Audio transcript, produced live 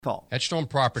Call. Edgestone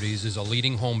Properties is a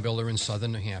leading home builder in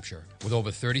southern New Hampshire. With over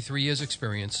 33 years'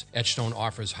 experience, Edgestone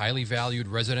offers highly valued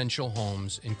residential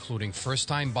homes, including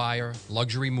first-time buyer,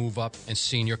 luxury move-up, and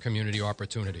senior community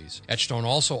opportunities. Edgestone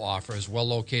also offers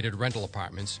well-located rental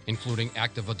apartments, including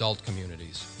active adult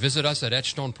communities. Visit us at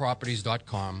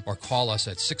edgestoneproperties.com or call us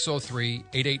at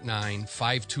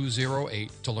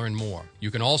 603-889-5208 to learn more. You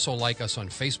can also like us on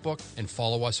Facebook and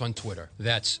follow us on Twitter.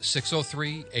 That's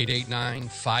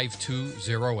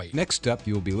 603-889-5208. Next up,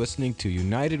 you will be listening to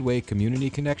United Way Community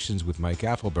Connections with Mike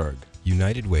Affelberg.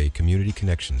 United Way Community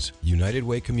Connections. United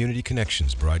Way Community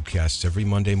Connections broadcasts every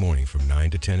Monday morning from 9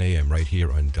 to 10 a.m. right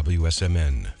here on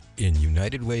WSMN. In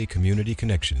United Way Community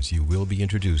Connections, you will be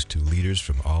introduced to leaders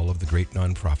from all of the great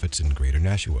nonprofits in Greater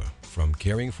Nashua, from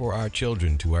caring for our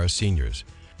children to our seniors,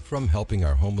 from helping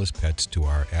our homeless pets to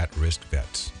our at-risk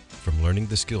vets, from learning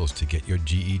the skills to get your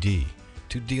GED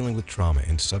to dealing with trauma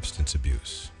and substance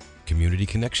abuse. Community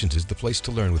Connections is the place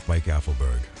to learn with Mike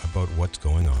Affelberg about what's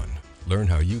going on. Learn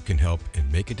how you can help and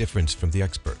make a difference from the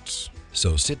experts.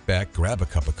 So sit back, grab a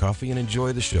cup of coffee, and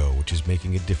enjoy the show, which is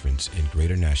making a difference in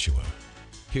Greater Nashua.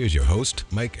 Here's your host,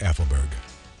 Mike Affelberg.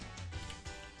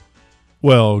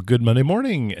 Well, good Monday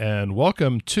morning, and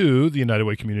welcome to the United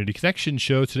Way Community Connection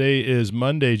Show. Today is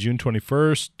Monday, June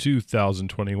 21st,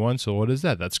 2021. So what is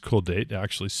that? That's a cool date,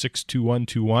 actually,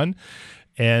 6/21/21.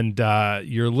 And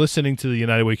you're listening to the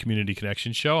United Way Community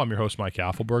Connection Show. I'm your host, Mike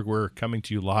Affelberg. We're coming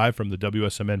to you live from the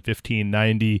WSMN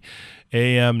 1590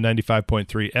 AM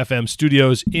 95.3 FM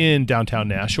studios in downtown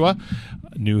Nashua,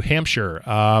 New Hampshire.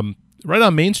 Right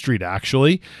on Main Street,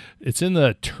 actually. It's in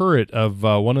the turret of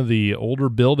one of the older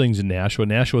buildings in Nashua.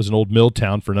 Nashua is an old mill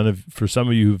town for some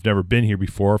of you who've never been here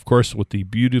before. Of course, with the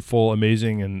beautiful,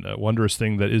 amazing, and wondrous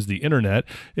thing that is the internet,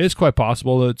 it's quite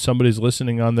possible that somebody's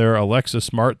listening on their Alexa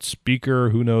smart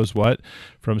speaker, who knows what,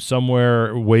 from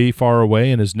somewhere way far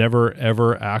away and has never,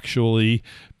 ever actually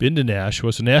been to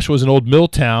Nashua. So Nashua is an old mill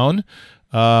town,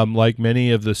 like many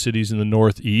of the cities in the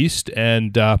Northeast,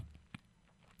 and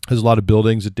has a lot of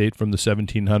buildings that date from the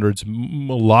 1700s,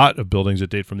 a lot of buildings that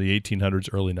date from the 1800s,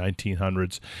 early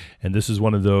 1900s, and this is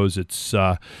one of those. It's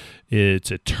a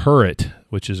turret,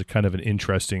 which is a kind of an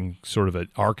interesting sort of an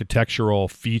architectural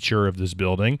feature of this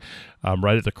building,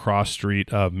 right at the cross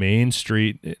street of Main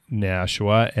Street,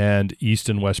 Nashua, and East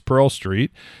and West Pearl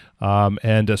Street,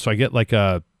 and so I get like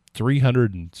a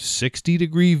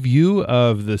 360-degree view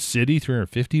of the city,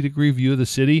 350-degree view of the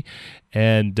city,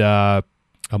 and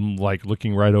I'm like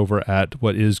looking right over at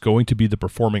what is going to be the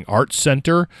Performing Arts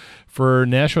Center for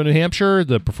Nashua, New Hampshire.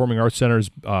 The Performing Arts Center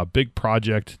is a big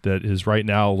project that is right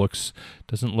now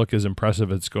doesn't look as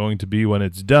impressive as it's going to be when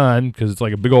it's done, because it's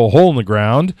like a big old hole in the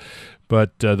ground.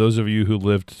 But those of you who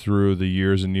lived through the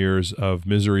years and years of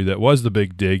misery that was the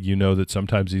Big Dig, you know that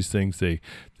sometimes these things they're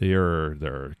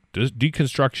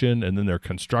deconstruction and then they're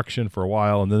construction for a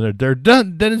while and then they're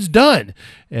done. Then it's done,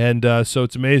 and so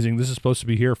it's amazing. This is supposed to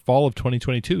be here fall of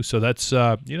 2022, so that's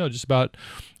just about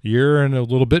a year and a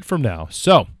little bit from now.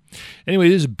 So anyway,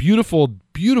 it is a beautiful,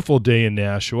 beautiful day in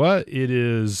Nashua. It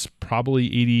is probably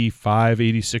 85,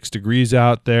 86 degrees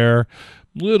out there.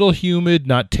 Little humid,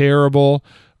 not terrible.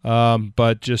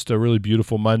 But just a really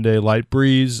beautiful Monday, light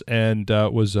breeze, and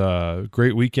it was a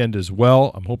great weekend as well.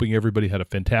 I'm hoping everybody had a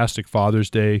fantastic Father's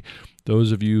Day.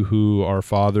 Those of you who are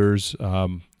fathers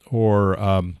we've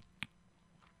all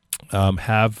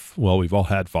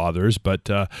had fathers, but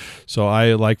so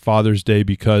I like Father's Day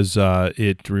because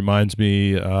it reminds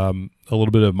me a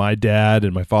little bit of my dad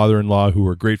and my father-in-law, who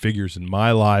were great figures in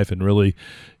my life and really,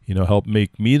 helped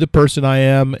make me the person I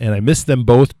am, and I miss them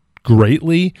both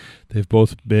greatly. They've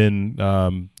both been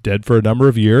dead for a number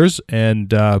of years,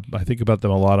 and I think about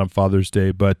them a lot on Father's Day,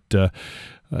 but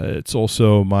it's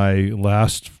also my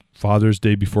last Father's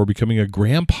Day before becoming a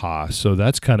grandpa, so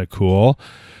that's kind of cool.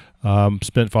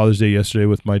 Spent Father's Day yesterday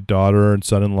with my daughter and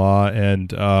son-in-law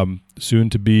and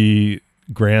soon-to-be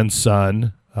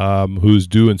grandson, who's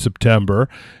due in September,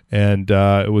 and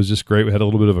it was just great. We had a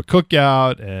little bit of a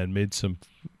cookout and made some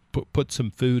put some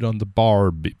food on the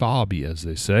bobby, as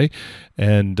they say,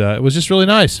 and it was just really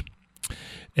nice.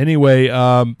 Anyway,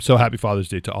 so happy Father's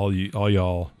Day to all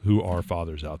y'all who are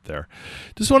fathers out there.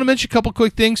 Just want to mention a couple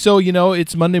quick things. So,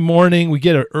 it's Monday morning. We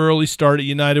get an early start at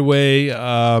United Way.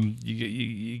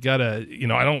 You gotta,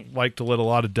 I don't like to let a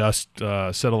lot of dust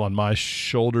settle on my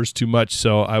shoulders too much.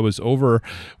 So I was over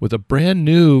with a brand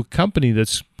new company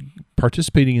that's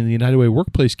participating in the United Way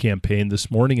Workplace campaign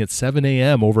this morning at 7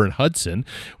 a.m. over in Hudson,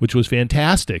 which was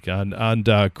fantastic. And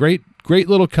great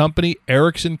little company,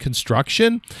 Erickson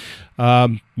Construction.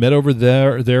 Met over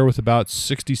there with about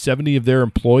 60, 70 of their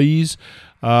employees.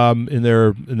 in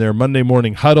their Monday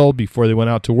morning huddle before they went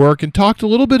out to work, and talked a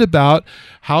little bit about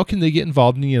how can they get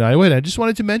involved in the United Way. And I just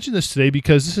wanted to mention this today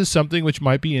because this is something which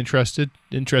might be interesting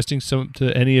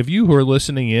to any of you who are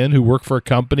listening in, who work for a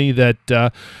company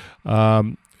that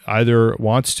either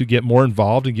wants to get more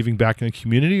involved in giving back in the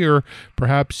community, or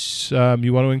perhaps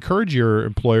you want to encourage your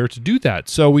employer to do that.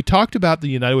 So we talked about the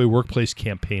United Way Workplace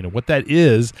Campaign, and what that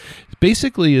is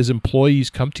basically is employees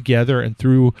come together and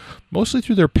mostly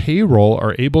through their payroll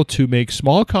are able to make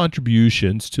small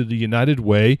contributions to the United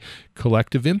Way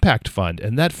Collective Impact Fund.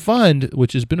 And that fund,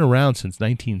 which has been around since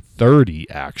 1930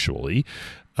 actually,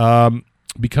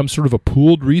 becomes sort of a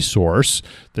pooled resource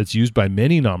that's used by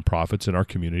many nonprofits in our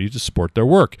community to support their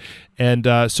work. And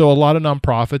so a lot of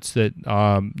nonprofits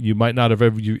that you might not have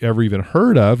ever even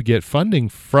heard of get funding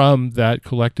from that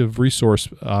collective resource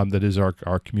that is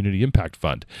our Community Impact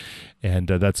Fund. And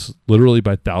that's literally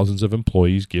by thousands of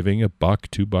employees giving $1,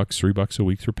 $2, $3 a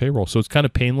week through payroll. So it's kind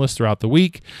of painless throughout the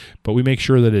week, but we make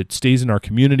sure that it stays in our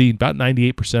community. About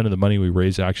 98% of the money we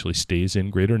raise actually stays in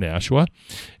Greater Nashua,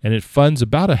 and it funds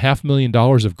about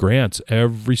 $500,000 of grants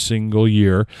every single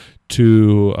year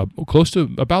to close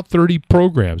to about 30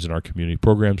 programs in our community.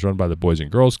 Programs run by the Boys and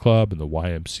Girls Club and the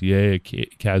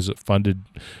YMCA has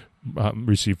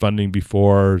received funding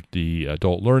before, the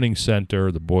Adult Learning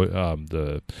Center,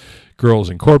 the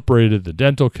Girls Incorporated, the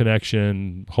Dental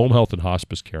Connection, Home Health and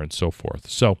Hospice Care, and so forth.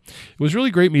 So it was really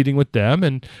great meeting with them,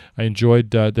 and I enjoyed,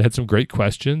 they had some great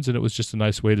questions, and it was just a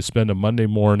nice way to spend a Monday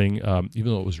morning,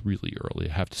 even though it was really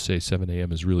early. I have to say 7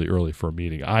 a.m. is really early for a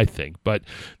meeting, I think, but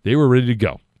they were ready to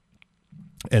go.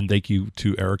 And thank you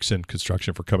to Erickson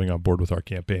Construction for coming on board with our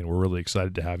campaign. We're really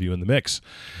excited to have you in the mix.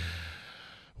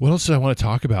 What else did I want to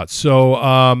talk about? So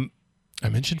I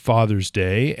mentioned Father's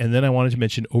Day, and then I wanted to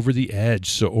mention Over the Edge.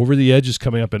 So Over the Edge is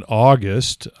coming up in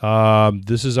August.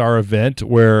 This is our event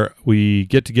where we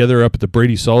get together up at the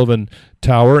Brady Sullivan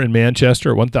Tower in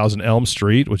Manchester at 1000 Elm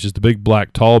Street, which is the big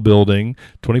black tall building,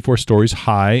 24 stories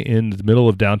high in the middle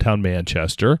of downtown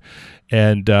Manchester.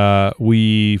 And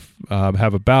we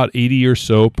have about 80 or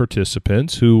so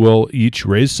participants who will each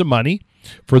raise some money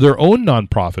for their own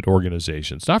nonprofit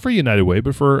organizations, not for United Way,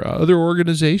 but for other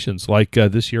organizations. Like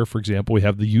this year, for example, we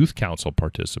have the Youth Council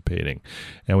participating,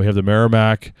 and we have the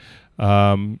Merrimack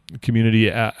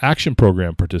Community Action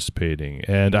Program participating.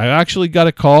 And I actually got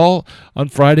a call on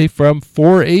Friday from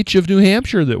 4-H of New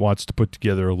Hampshire that wants to put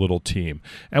together a little team.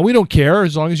 And we don't care,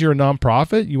 as long as you're a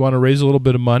nonprofit, you want to raise a little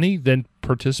bit of money, then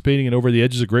participating in Over the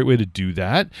Edge is a great way to do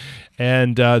that.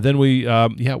 And then we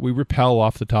rappel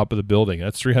off the top of the building.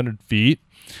 That's 300 feet,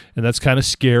 and that's kind of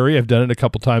scary. I've done it a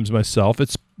couple times myself.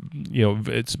 It's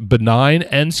benign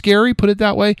and scary, put it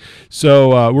that way.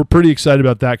 So we're pretty excited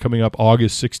about that coming up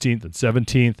August 16th and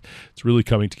 17th. It's really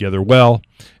coming together well.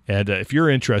 And if you're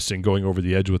interested in going over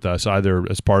the edge with us, either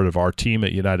as part of our team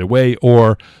at United Way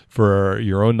or for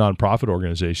your own nonprofit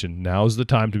organization, now's the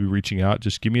time to be reaching out.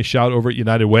 Just give me a shout over at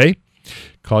United Way.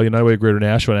 Call United Way Greater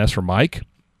Nashua and ask for Mike,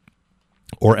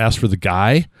 or ask for the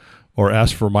guy, or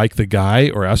ask for Mike the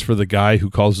guy, or ask for the guy who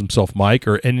calls himself Mike.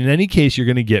 And in any case, you're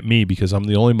going to get me because I'm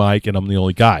the only Mike and I'm the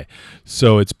only guy.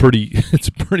 So it's pretty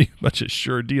much a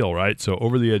sure deal, right? So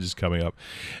Over the Edge is coming up.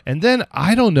 And then,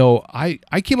 I don't know, I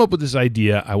came up with this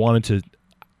idea.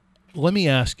 Let me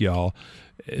ask y'all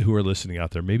who are listening out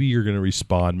there, maybe you're going to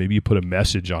respond. Maybe you put a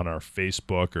message on our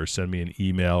Facebook or send me an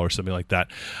email or something like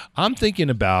that. I'm thinking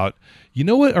about,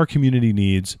 what our community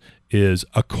needs is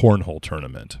a cornhole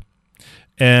tournament.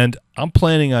 And I'm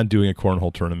planning on doing a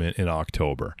cornhole tournament in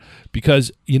October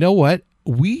because you know what?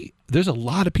 There's a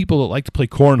lot of people that like to play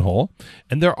cornhole,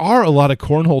 and there are a lot of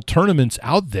cornhole tournaments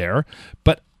out there,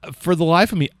 but for the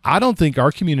life of me, I don't think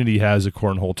our community has a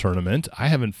cornhole tournament. I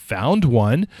haven't found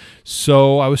one.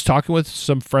 So I was talking with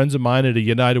some friends of mine at a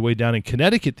United Way down in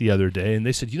Connecticut the other day, and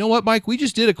they said, you know what, Mike, we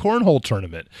just did a cornhole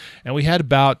tournament. And we had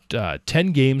about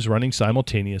 10 games running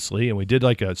simultaneously, and we did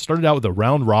started out with a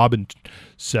round robin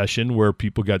session where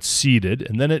people got seeded,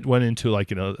 and then it went into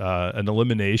an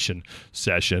elimination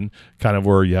session, kind of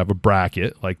where you have a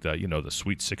bracket, like the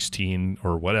Sweet 16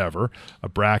 or whatever, a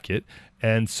bracket.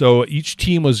 And so each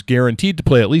team was guaranteed to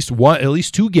play at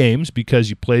least 2 games because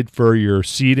you played for your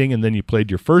seeding and then you played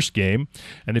your first game.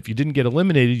 And if you didn't get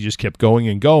eliminated, you just kept going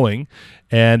and going.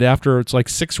 And after it's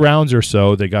 6 rounds or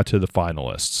so, they got to the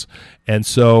finalists. And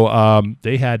so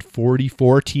they had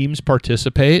 44 teams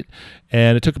participate,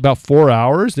 and it took about 4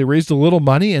 hours. They raised a little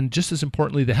money, and just as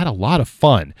importantly, they had a lot of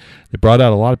fun. They brought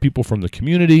out a lot of people from the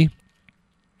community.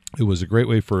 It was a great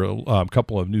way for a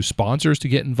couple of new sponsors to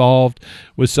get involved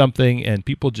with something, and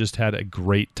people just had a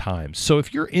great time. So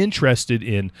if you're interested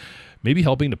in maybe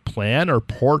helping to plan or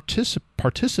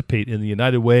participate in the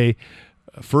United Way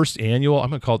first annual, I'm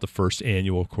going to call it the first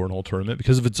annual cornhole tournament,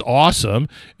 because if it's awesome,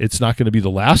 it's not going to be the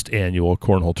last annual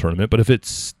cornhole tournament. But if it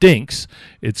stinks,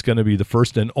 it's going to be the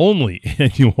first and only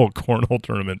annual cornhole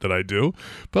tournament that I do.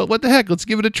 But what the heck? Let's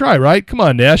give it a try, right? Come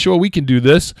on, Nashua, we can do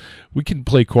this. We can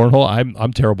play cornhole.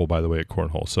 I'm terrible, by the way, at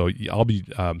cornhole. So I'll be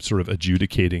sort of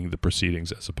adjudicating the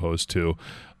proceedings as opposed to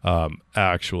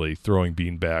actually throwing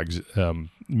bean bags,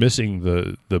 missing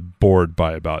the board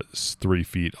by about 3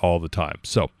 feet all the time.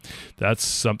 So that's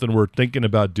something we're thinking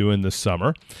about doing this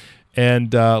summer.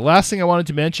 And last thing I wanted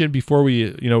to mention before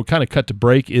we kind of cut to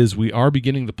break is we are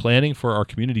beginning the planning for our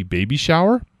community baby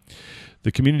shower.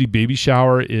 The community baby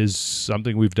shower is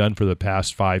something we've done for the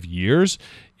past 5 years.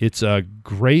 It's a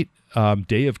great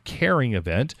day of caring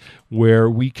event where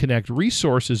we connect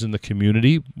resources in the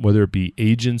community, whether it be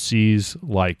agencies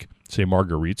like, say,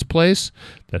 Marguerite's Place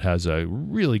that has a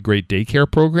really great daycare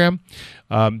program,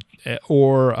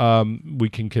 or we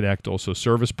can connect also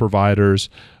service providers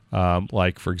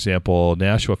like, for example,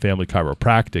 Nashua Family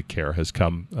Chiropractic Care has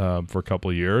come for a couple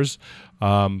of years.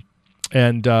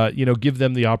 And give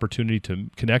them the opportunity to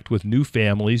connect with new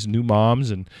families, new moms,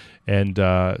 and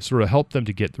sort of help them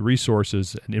to get the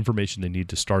resources and information they need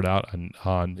to start out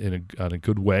on a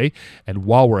good way. And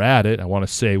while we're at it, I want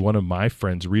to say one of my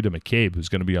friends, Rita McCabe, who's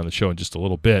going to be on the show in just a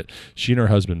little bit, she and her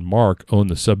husband Mark own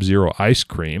the Sub-Zero ice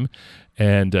cream.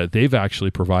 And they've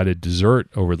actually provided dessert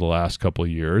over the last couple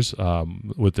of years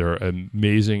with their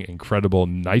amazing, incredible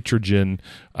nitrogen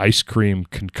ice cream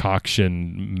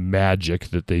concoction magic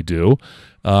that they do.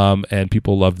 And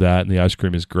people love that, and the ice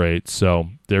cream is great. So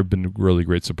they've been really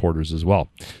great supporters as well.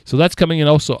 So that's coming in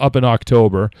also up in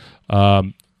October.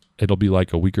 It'll be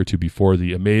like a week or two before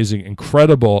the amazing,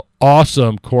 incredible,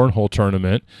 awesome cornhole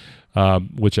tournament,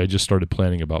 which I just started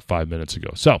planning about 5 minutes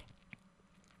ago. So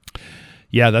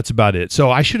yeah, that's about it. So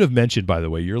I should have mentioned, by the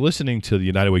way, you're listening to the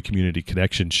United Way Community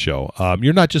Connections show.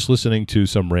 You're not just listening to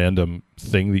some random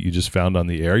thing that you just found on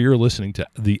the air. You're listening to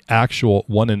the actual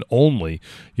one and only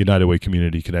United Way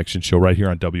Community Connections show right here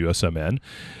on WSMN.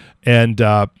 And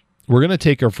we're going to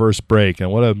take our first break.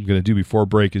 And what I'm going to do before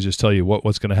break is just tell you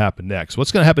what's going to happen next.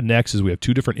 What's going to happen next is we have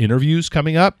 2 different interviews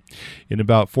coming up. In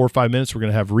about 4 or 5 minutes, we're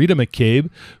going to have Rita McCabe,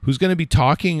 who's going to be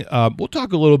talking. We'll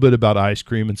talk a little bit about ice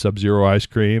cream and Sub-Zero ice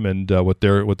cream and what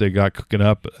they got cooking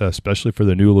up, especially for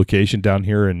their new location down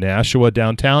here in Nashua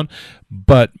downtown.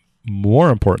 But more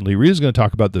importantly, Rita's going to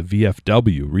talk about the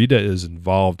VFW. Rita is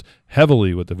involved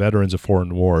heavily with the Veterans of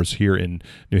Foreign Wars here in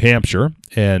New Hampshire,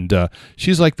 and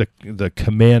she's like the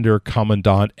commander,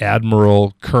 commandant,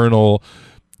 admiral, colonel.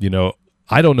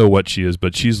 I don't know what she is,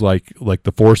 but she's like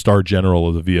the 4-star general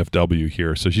of the VFW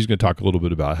here. So she's going to talk a little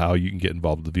bit about how you can get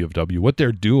involved with the VFW, what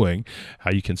they're doing,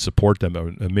 how you can support them,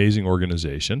 an amazing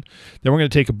organization. Then we're going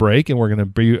to take a break, and we're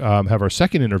going to have our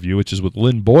second interview, which is with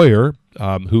Lynn Boyer,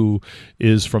 who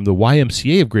is from the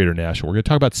YMCA of Greater Nashua. We're going to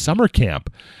talk about summer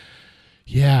camp.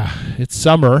 Yeah, it's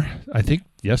summer. I think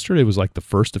yesterday was like the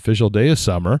first official day of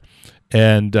summer,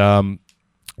 and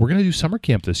we're going to do summer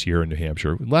camp this year in New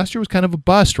Hampshire. Last year was kind of a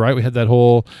bust, right? We had that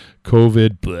whole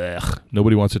COVID, blech,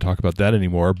 nobody wants to talk about that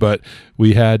anymore. But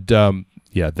we had,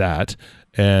 that.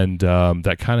 And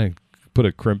that kind of put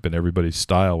a crimp in everybody's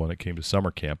style when it came to summer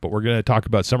camp. But we're going to talk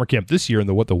about summer camp this year and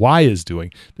what the Y is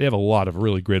doing. They have a lot of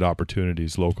really great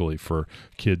opportunities locally for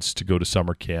kids to go to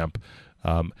summer camp,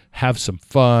 have some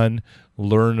fun,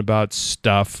 learn about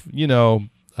stuff,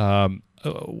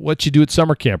 what you do at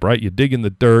summer camp, right? You dig in the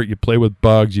dirt, you play with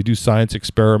bugs, you do science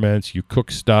experiments, you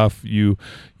cook stuff, you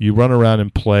run around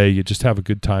and play, you just have a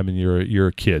good time, and you're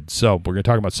a kid. So we're going to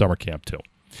talk about summer camp too.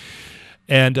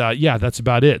 And that's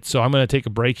about it. So I'm going to take a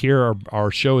break here.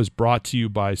 Our show is brought to you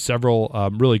by several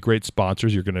really great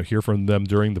sponsors. You're going to hear from them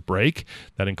during the break.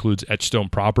 That includes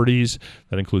Etchstone Properties,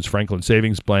 that includes Franklin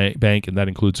Savings Bank, and that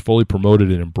includes Fully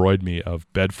Promoted and Embroidered Me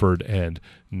of Bedford and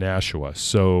Nashua.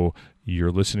 So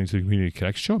you're listening to the Community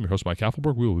Connect Show. I'm your host, Mike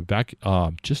Affelberg. We will be back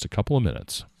just a couple of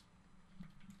minutes.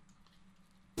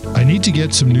 I need to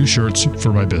get some new shirts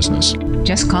for my business.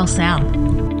 Just call Sal.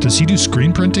 Does he do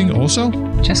screen printing also?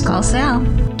 Just call Sal.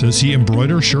 Does he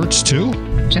embroider shirts too?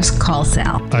 Just call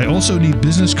Sal. I also need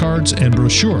business cards and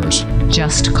brochures.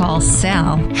 Just call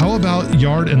Sal. How about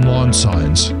yard and lawn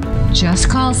signs? Just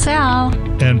call Sal.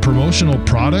 And promotional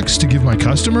products to give my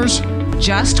customers?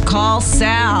 Just call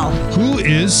Sal. Who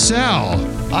is Sal?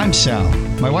 I'm Sal.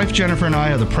 My wife Jennifer and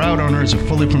I are the proud owners of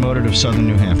Fully Promoted of Southern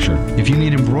New Hampshire. If you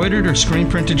need embroidered or screen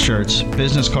printed shirts,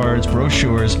 business cards,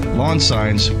 brochures, lawn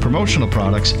signs, promotional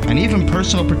products, and even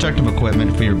personal protective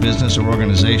equipment for your business or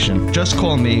organization, just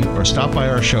call me or stop by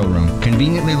our showroom,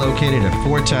 conveniently located at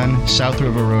 410 South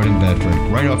River Road in Bedford,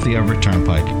 right off the Everett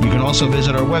Turnpike. You can also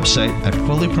visit our website at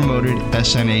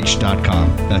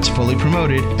fullypromotedsnh.com. That's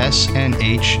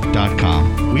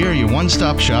fullypromotedsnh.com. We are your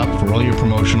one-stop shop for all your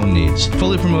promotional needs.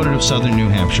 Fully Promoted of Southern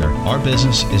New Hampshire. Our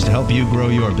business is to help you grow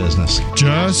your business.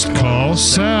 Just call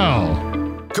Sal.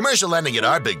 Commercial lending at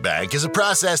our big bank is a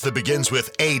process that begins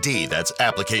with AD, that's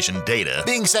application data,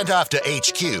 being sent off to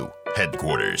HQ,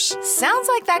 headquarters. Sounds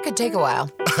like that could take a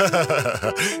while.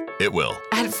 It will.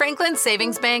 At Franklin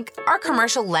Savings Bank, our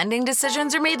commercial lending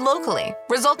decisions are made locally,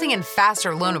 resulting in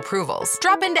faster loan approvals.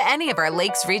 Drop into any of our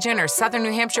Lakes Region or Southern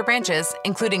New Hampshire branches,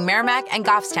 including Merrimack and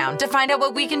Goffstown, to find out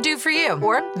what we can do for you.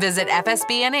 Or visit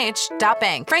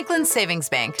fsbnh.bank. Franklin Savings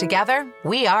Bank. Together,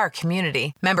 we are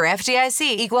community. Member FDIC,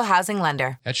 Equal Housing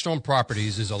Lender. Edgestone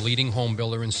Properties is a leading home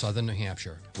builder in Southern New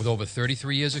Hampshire. With over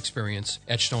 33 years' experience,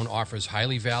 Edgestone offers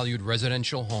highly valued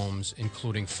residential homes,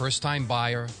 including first-time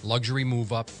buyer, luxury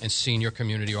move-up, and senior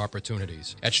community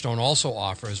opportunities. Edgestone also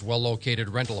offers well-located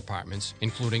rental apartments,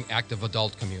 including active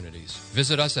adult communities.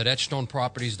 Visit us at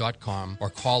edgestoneproperties.com or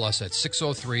call us at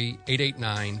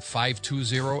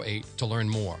 603-889-5208 to learn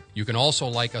more. You can also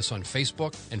like us on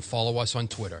Facebook and follow us on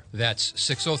Twitter. That's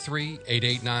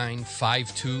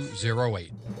 603-889-5208.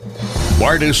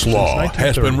 Bardis Law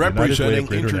has been United Way representing of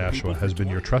Greater injured Nashua people. has been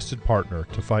your trusted partner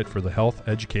to fight for the health,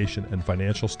 education, and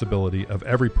financial stability of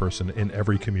every person in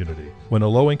every community. When a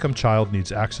low-income child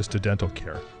needs access to dental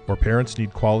care, or parents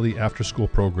need quality after-school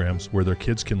programs where their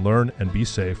kids can learn and be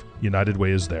safe, United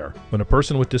Way is there. When a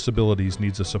person with disabilities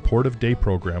needs a supportive day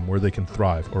program where they can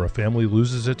thrive, or a family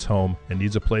loses its home and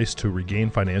needs a place to regain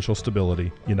financial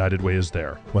stability, United Way is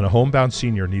there. When a homebound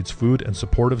senior needs food and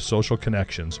supportive social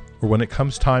connections, or when it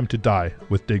comes time to die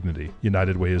with dignity,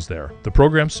 United Way is there. The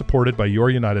programs supported by your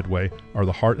United Way are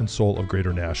the heart and soul of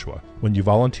Greater Nashua. When you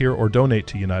volunteer or donate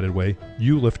to United Way,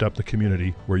 you lift up the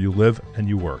community where you live and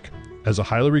you work. As a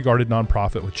highly regarded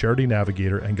nonprofit with Charity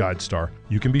Navigator and GuideStar,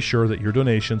 you can be sure that your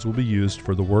donations will be used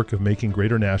for the work of making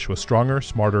Greater Nashua stronger,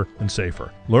 smarter, and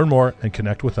safer. Learn more and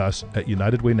connect with us at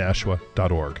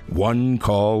unitedwaynashua.org. One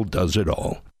call does it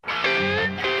all.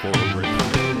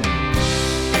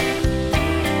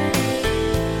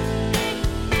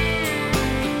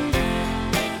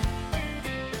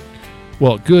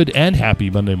 Well, good and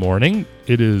happy Monday morning.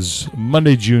 It is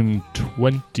Monday, June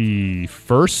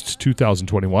 21st,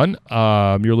 2021.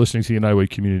 You're listening to the United Way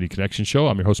Community Connection Show.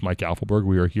 I'm your host, Mike Affelberg.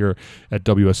 We are here at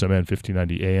WSMN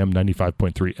 1590 AM,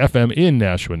 95.3 FM in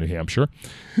Nashua, New Hampshire.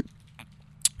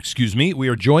 Excuse me. We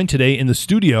are joined today in the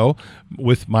studio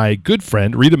with my good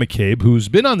friend, Rita McCabe, who's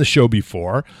been on the show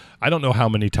before. I don't know how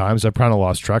many times. I've kind of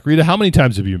lost track. Rita, how many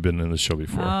times have you been on the show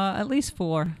before? At least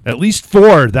 4. At least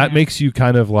 4. That makes you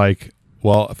kind of like...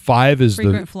 Well, 5 is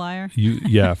frequent flyer.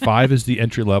 5 is the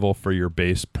entry level for your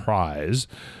base prize.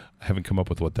 I haven't come up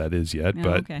with what that is yet,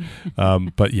 but okay.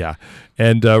 But yeah.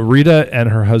 And Rita and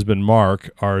her husband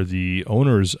Mark are the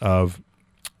owners of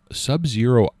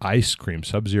Sub-Zero ice cream,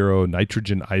 Sub-Zero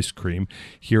nitrogen ice cream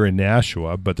here in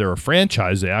Nashua. But they're a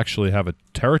franchise. They actually have a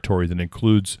territory that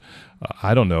includes,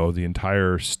 the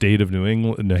entire state of New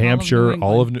England, New Hampshire,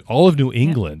 all of New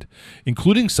England,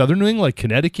 including southern New England, like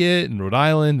Connecticut and Rhode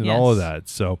Island and all of that.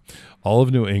 So all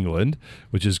of New England,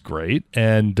 which is great.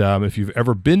 And if you've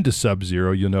ever been to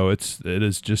Sub-Zero, you'll know it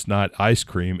is just not ice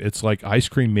cream. It's like ice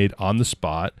cream made on the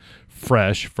spot,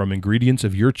 fresh from ingredients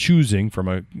of your choosing,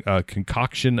 from a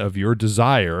concoction of your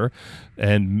desire,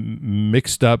 and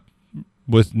mixed up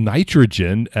with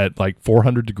nitrogen at like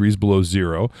 400 degrees below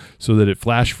zero so that it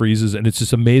flash freezes, and it's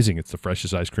just amazing. It's the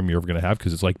freshest ice cream you're ever going to have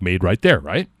because it's like made right there,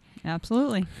 right?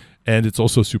 Absolutely. And it's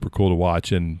also super cool to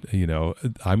watch. And,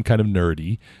 I'm kind of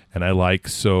nerdy, and I like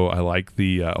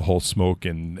the whole smoke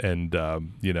and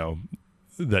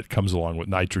that comes along with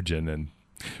nitrogen.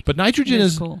 But nitrogen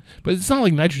is cool. But it's not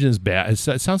like nitrogen is bad. It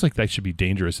sounds like that should be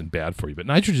dangerous and bad for you. But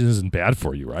nitrogen isn't bad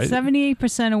for you, right?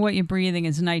 78% of what you're breathing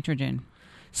is nitrogen.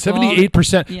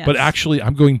 78%. Yes. But actually,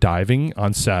 I'm going diving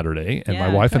on Saturday, and my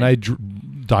wife and I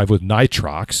dive with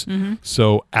nitrox. Mm-hmm.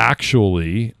 So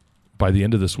actually, by the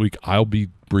end of this week, I'll be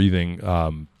breathing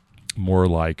more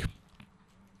like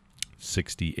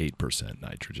 68%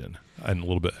 nitrogen and a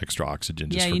little bit extra oxygen.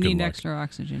 Just for you good need luck. extra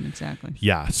oxygen, exactly.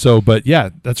 Yeah. So, but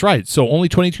yeah, that's right. So only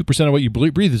 22% of what you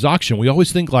breathe is oxygen. We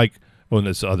always think like, and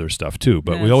there's other stuff too,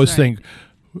 but we always think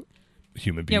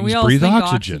human beings we always breathe think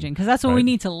oxygen because that's what we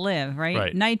need to live,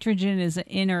 right? Nitrogen is an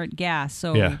inert gas,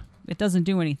 so It doesn't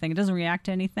do anything. It doesn't react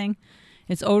to anything.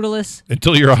 It's odorless.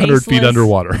 Until you're 100 feet tasteless.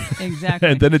 underwater. Exactly.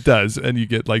 And then it does, and you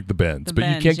get like the bends. The but you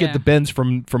bends, can't get yeah. the bends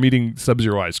from eating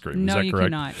Sub-Zero ice cream. No, Is that you correct?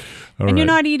 cannot. All and you're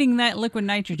right. not eating that liquid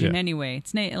nitrogen Yeah. anyway.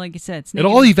 It's like you said. It's It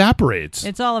all evaporates.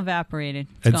 It's all evaporated.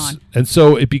 It's and, gone. and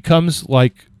so it becomes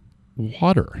like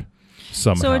water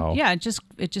somehow. So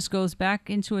it just goes back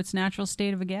into its natural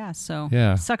state of a gas. So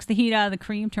Yeah. it sucks the heat out of the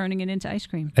cream, turning it into ice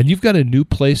cream. And you've got a new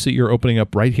place that you're opening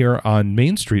up right here on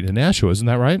Main Street in Nashua, isn't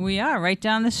that right? We are right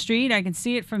down the street. I can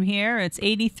see it from here. It's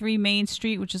 83 Main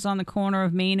Street, which is on the corner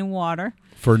of Main and Water.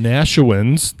 For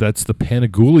Nashuans, that's the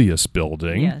Panagoulias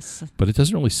building. Yes. But it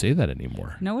doesn't really say that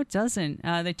anymore. No, it doesn't.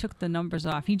 They took the numbers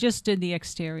off. He just did the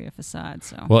exterior facade.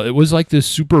 So Well, it was like this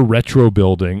super retro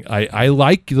building. I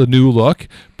like the new look,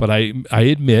 but I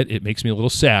admit it makes me a little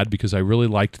sad because I really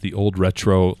liked the old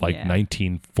retro, like Yeah.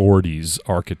 1940s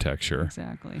architecture.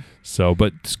 Exactly. So,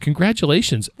 but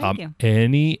congratulations. Thank you.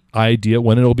 Any idea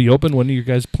when it'll be open? When are you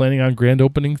guys planning on grand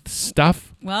opening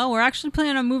stuff? Well, we're actually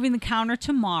planning on moving the counter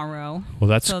tomorrow. Well,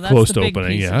 that's so close the to big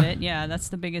opening, piece yeah. Of it. Yeah, that's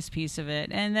the biggest piece of it.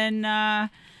 And then,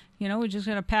 we just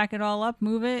got to pack it all up,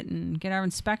 move it, and get our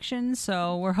inspections.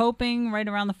 So we're hoping right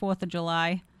around the 4th of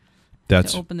July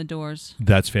That's to open the doors.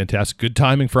 That's fantastic. Good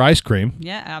timing for ice cream.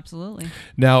 Yeah, absolutely.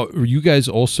 Now, you guys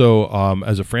also,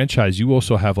 as a franchise, you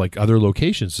also have like other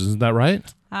locations, isn't that right?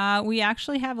 We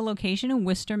actually have a location in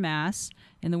Worcester, Mass,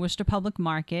 in the Worcester Public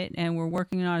Market, and we're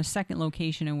working on a second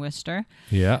location in Worcester.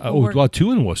 Yeah. We're- Well,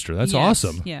 two in Worcester. That's Yes,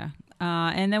 awesome. Yeah.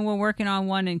 And then we're working on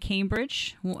one in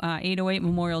Cambridge, 808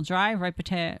 Memorial Drive, right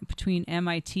between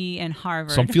MIT and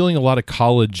Harvard. So I'm feeling a lot of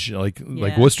college, like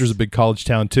Yes. Worcester's a big college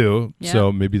town too. Yeah.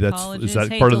 So maybe is Colleges.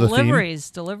 that Hey, part of the theme?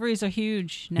 Deliveries are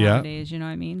huge Yeah. nowadays. You know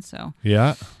what I mean? So.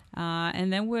 Yeah.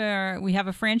 And then we have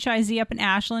a franchisee up in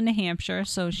Ashland, New Hampshire.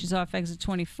 So she's off exit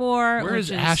 24. Where which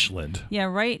is Ashland? Yeah,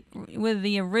 right where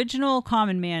the original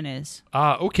Common Man is.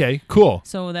 Okay, cool.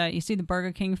 So that you see the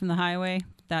Burger King from the highway,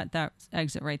 that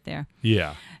exit right there.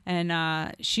 Yeah. And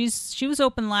she was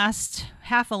open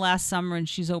half of last summer, and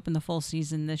she's open the full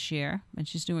season this year, and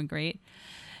she's doing great.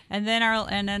 And then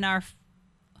our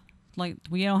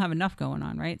we don't have enough going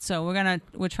on, right? So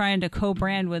we're trying to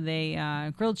co-brand with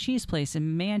a grilled cheese place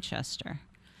in Manchester.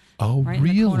 Oh, right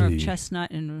really? in the corner of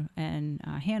Chestnut and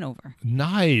Hanover.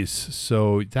 Nice.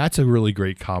 So that's a really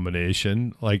great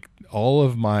combination. Like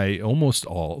almost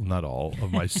all, not all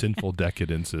of my sinful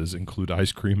decadences include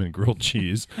ice cream and grilled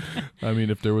cheese. I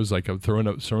mean, if there was like I'm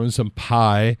throwing some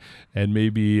pie and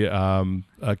maybe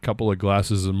a couple of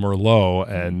glasses of Merlot,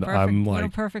 and Perfect. I'm What a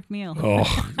like, perfect meal.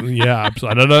 oh yeah.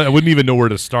 I don't know. I wouldn't even know where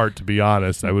to start, to be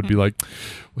honest. I would be like,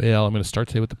 well, I'm going to start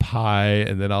today with the pie,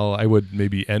 and then I would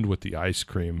maybe end with the ice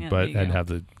cream, Yeah, there you and go. have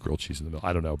the grilled cheese in the middle.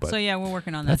 I don't know, but So yeah, we're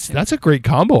working on that. too. that's a great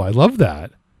combo. I love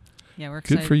that. Yeah, we're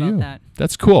excited Good for about you. that.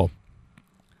 That's cool.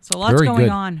 So lots Very going good.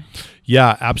 on.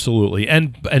 Yeah, absolutely.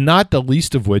 And not the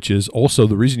least of which is also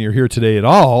the reason you're here today at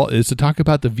all is to talk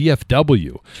about the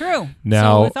VFW. True.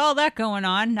 Now, so with all that going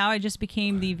on, now I just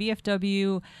became the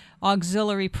VFW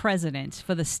auxiliary president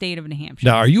for the state of New Hampshire.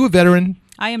 Now, are you a veteran?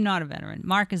 I am not a veteran.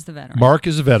 Mark is the veteran. Mark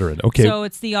is a veteran. Okay. So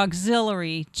it's the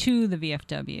auxiliary to the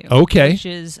VFW. Okay. Which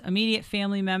is immediate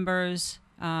family members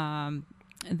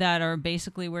that are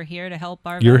basically we're here to help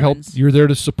our veterans. You're there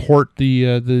to support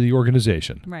the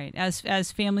organization. Right.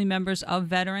 As family members of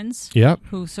veterans Yep.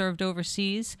 who served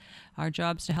overseas, our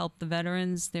job's to help the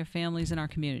veterans, their families, and our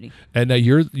community. And now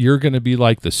you're going to be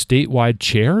like the statewide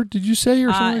chair, did you say,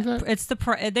 or something like that?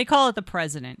 It's they call it the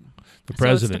president. The So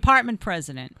president. it's department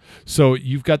president. So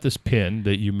you've got this pin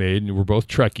that you made, and we're both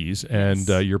Trekkies, and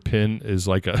your pin is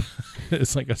like a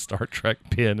it's like a Star Trek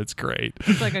pin. It's great.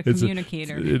 It's like a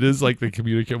communicator. It is like the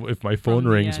communicator. If my phone From the,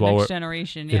 rings while Next we're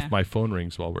Generation, yeah. if my phone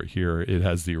rings while we're here, it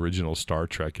has the original Star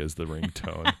Trek as the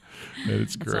ringtone, and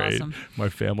it's That's great. awesome. My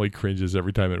family cringes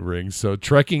every time it rings. So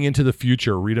trekking into the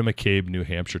future, Rita McCabe, New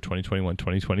Hampshire,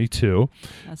 2021-2022.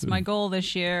 That's my goal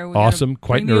this year. We Awesome, gotta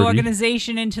quite bring the nerdy.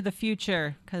 organization into the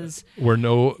future because Where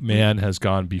no man has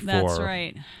gone before. that's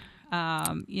right.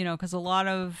 Because a lot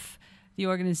of the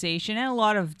organization and a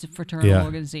lot of fraternal Yeah.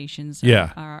 organizations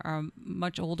Yeah. are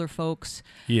much older folks.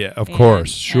 Yeah, of course,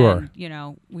 sure.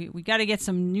 And, we got to get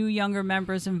some new younger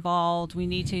members involved. We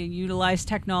need to utilize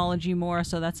technology more,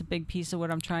 so that's a big piece of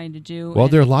what I'm trying to do. Well,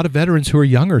 And- there are a lot of veterans who are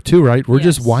younger too, right? We're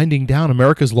just Yes. winding down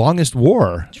America's longest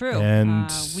war. True.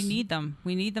 And we need them.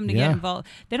 We need them to Yeah. get involved.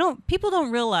 People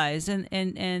don't realize, and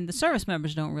the service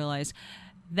members don't realize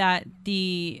that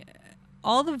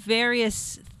all the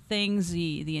various things,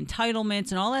 the entitlements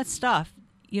and all that stuff,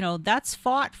 that's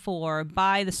fought for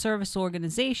by the service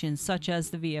organizations such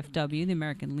as the VFW, the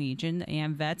American Legion, the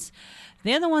AMVETS.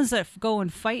 They're the ones that go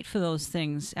and fight for those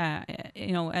things, at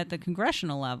the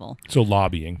congressional level. So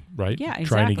lobbying, right? Yeah, exactly.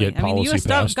 Trying to get policy the U.S.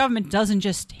 passed. government doesn't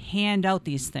just hand out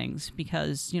these things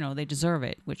because, they deserve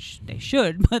it, which they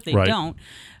should, but they don't.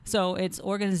 So it's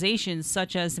organizations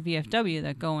such as the VFW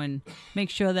that go and make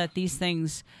sure that these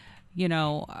things,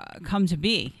 come to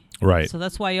be. Right. So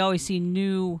that's why you always see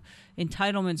new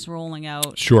entitlements rolling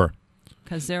out. Sure.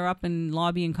 Because they're up in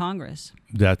lobbying Congress.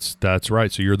 That's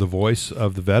right. So you're the voice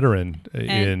of the veteran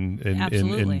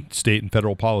in state and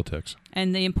federal politics.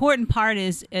 And the important part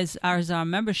is as our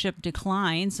membership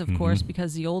declines, of course,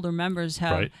 because the older members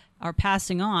are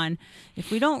passing on.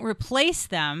 If we don't replace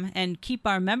them and keep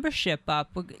our membership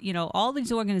up, all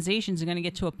these organizations are going to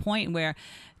get to a point where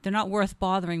they're not worth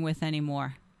bothering with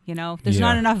anymore. There's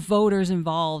not enough voters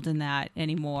involved in that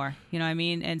anymore. You know what I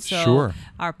mean? And so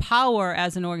our power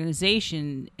as an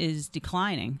organization is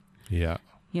declining. Yeah.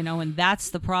 And that's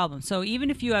the problem. So even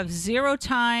if you have zero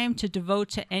time to devote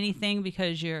to anything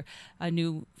because you're a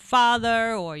new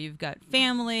father or you've got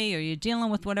family or you're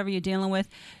dealing with whatever you're dealing with,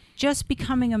 just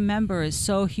becoming a member is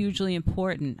so hugely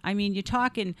important. I mean, you're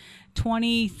talking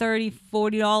 $20, $30,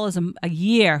 $40 a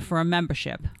year for a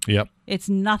membership. Yep. It's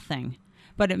nothing.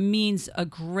 But it means a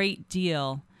great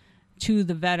deal to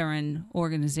the veteran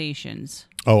organizations.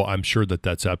 Oh, I'm sure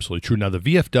that's absolutely true. Now, the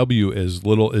VFW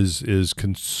is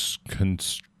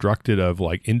constructed of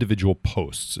like individual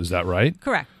posts. Is that right?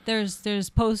 Correct. There's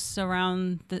posts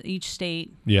around each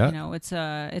state. Yeah. It's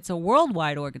a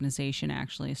worldwide organization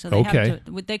actually. So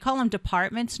they call them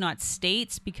departments, not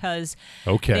states, because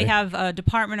they have a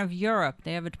Department of Europe.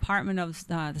 They have a Department of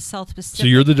the South Pacific. So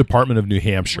you're the Department of New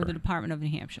Hampshire. We're the Department of New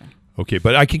Hampshire. Okay,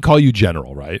 but I can call you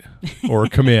General, right? Or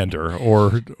Commander,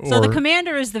 or so the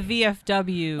Commander is the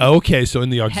VFW. Okay, so in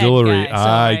the auxiliary,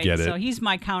 I get it. So he's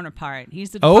my counterpart.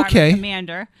 He's the Department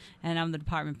Commander, and I'm the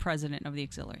Department President of the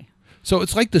auxiliary. So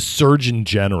it's like the Surgeon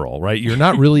General, right? You're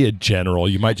not really a general.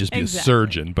 You might just be a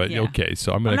surgeon, but okay.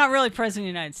 So I'm not really President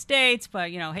of the United States,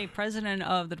 but hey, President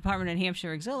of the Department of New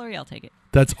Hampshire Auxiliary, I'll take it.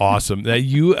 That's awesome.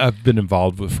 You have been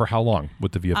involved for how long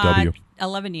with the VFW?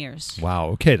 11 years. Wow.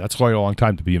 Okay, that's quite a long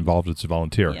time to be involved as a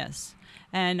volunteer. Yes.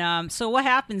 And so what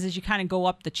happens is you kind of go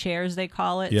up the chairs, they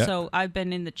call it. Yeah. So I've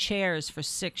been in the chairs for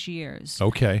 6 years.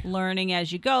 Okay. Learning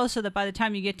as you go, so that by the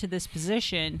time you get to this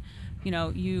position, you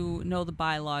know the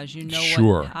bylaws, you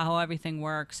know how everything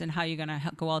works, and how you're going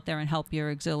to go out there and help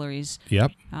your auxiliaries.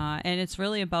 Yep. And it's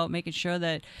really about making sure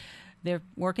that they're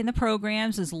working the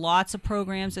programs. There's lots of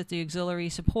programs that the auxiliary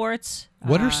supports.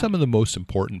 What are some of the most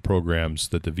important programs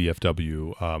that the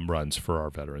VFW runs for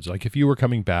our veterans? Like if you were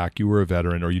coming back, you were a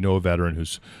veteran, or a veteran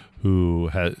who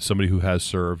has somebody who has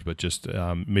served but just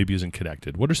maybe isn't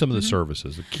connected. What are some of the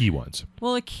services, the key ones?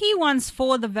 Well, the key ones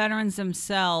for the veterans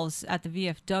themselves at the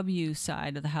VFW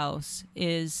side of the house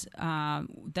is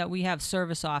that we have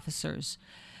service officers.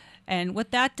 And what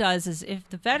that does is if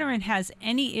the veteran has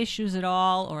any issues at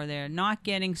all, or they're not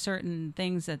getting certain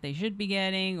things that they should be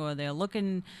getting, or they're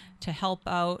looking to help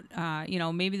out,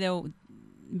 maybe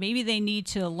they need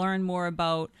to learn more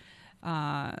about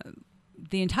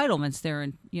the entitlements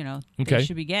they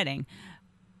should be getting.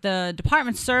 The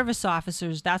department service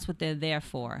officers, that's what they're there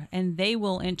for, and they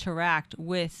will interact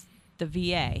with the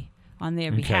VA on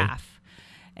their behalf.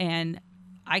 And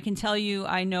I can tell you,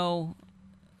 I know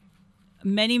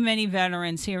many, many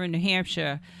veterans here in New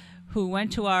Hampshire who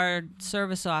went to our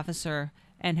service officer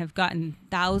and have gotten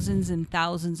thousands and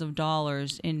thousands of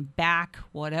dollars in back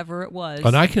whatever it was.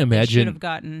 And I can imagine should have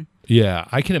gotten. Yeah,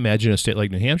 I can imagine a state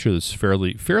like New Hampshire that's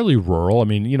fairly rural. I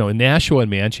mean, in Nashua and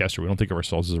Manchester, we don't think of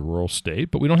ourselves as a rural state,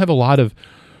 but we don't have a lot of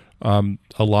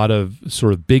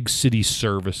sort of big city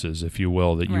services, if you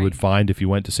will, that you would find if you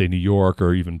went to, say, New York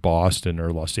or even Boston or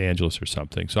Los Angeles or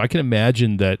something. So I can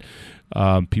imagine that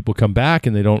people come back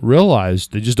and they don't realize,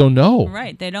 they just don't know.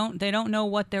 Right. They don't know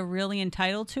what they're really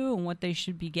entitled to and what they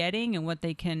should be getting and what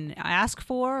they can ask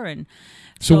for. And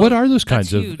so what are those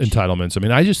kinds of entitlements? I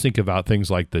mean, I just think about things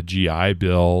like the GI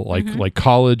Bill, like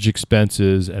college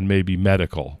expenses and maybe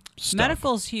medical stuff.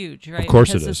 Medical's huge, right? Of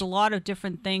course because it is. There's a lot of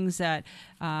different things that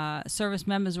service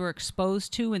members were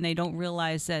exposed to, and they don't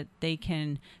realize that they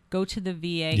can go to the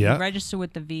VA, register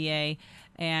with the VA,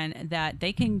 and that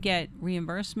they can get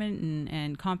reimbursement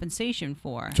and compensation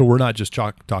for. So we're not just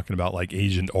talking about like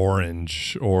Agent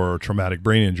Orange or traumatic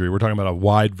brain injury. We're talking about a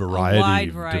wide variety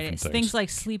of different things like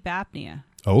sleep apnea.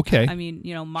 Okay. I mean,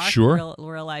 Mark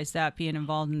realized that being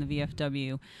involved in the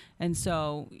VFW. And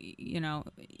so,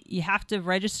 you have to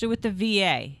register with the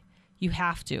VA. You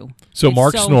have to. So it's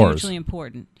Mark so snores. Hugely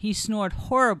important. He snored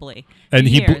horribly. And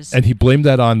for he blamed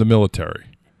that on the military.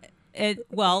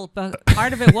 But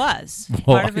part of it was.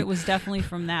 Well, part of it was definitely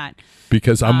from that.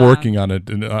 Because I'm working on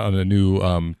a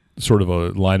new sort of a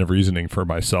line of reasoning for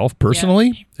myself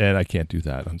personally, and I can't do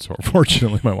that. And so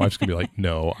unfortunately, my wife's gonna be like,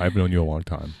 "No, I've known you a long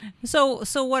time." So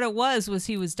what it was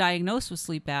he was diagnosed with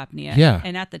sleep apnea. Yeah.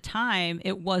 And at the time,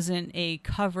 it wasn't a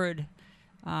covered,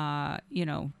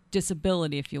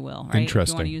 disability, if you will, right? Interesting. If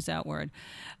you want to use that word.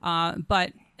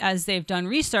 But as they've done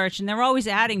research, and they're always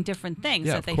adding different things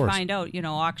that they find out,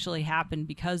 actually happened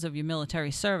because of your military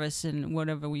service and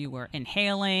whatever you were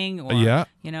inhaling or,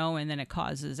 and then it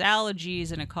causes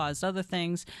allergies and it caused other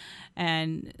things.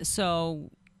 And so,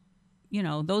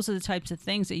 those are the types of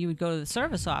things that you would go to the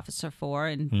service officer for.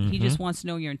 And he just wants to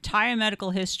know your entire medical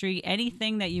history,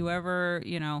 anything that you ever,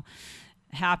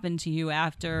 happened to you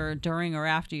during or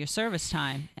after your service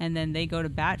time. And then they go to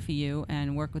bat for you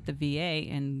and work with the VA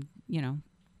and,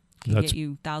 get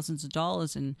you thousands of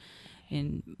dollars in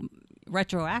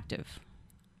retroactive.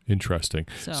 Interesting.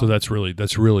 So that's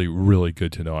really, really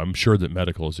good to know. I'm sure that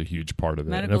medical is a huge part of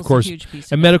it. And of course, a huge piece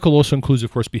of and medical also includes,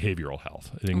 of course, behavioral health.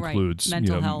 It includes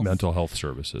mental health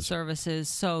services.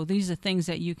 So these are things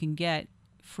that you can get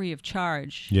free of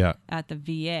charge at the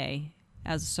VA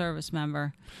as a service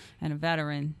member and a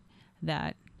veteran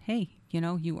that, hey,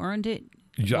 you earned it.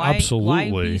 Absolutely.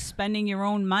 Why be spending your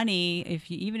own money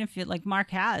even if you like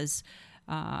Mark has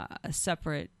a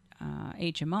separate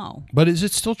HMO? But is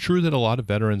it still true that a lot of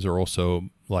veterans are also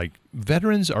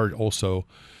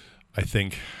I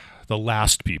think, the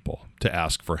last people to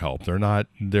ask for help?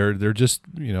 They're just,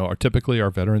 typically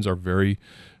our veterans are very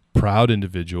proud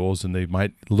individuals, and they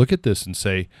might look at this and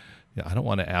say, I don't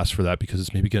want to ask for that because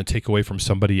it's maybe going to take away from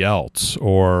somebody else,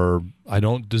 or I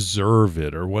don't deserve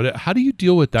it, or what. How do you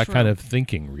deal with that kind of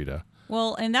thinking, Rita?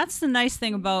 Well, and that's the nice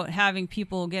thing about having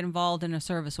people get involved in a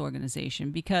service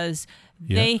organization, because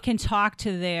they can talk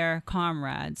to their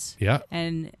comrades. Yeah.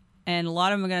 And a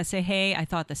lot of them are going to say, hey, I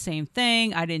thought the same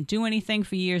thing. I didn't do anything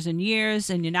for years and years,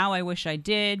 and now I wish I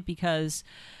did, because,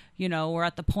 we're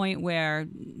at the point where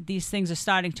these things are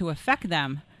starting to affect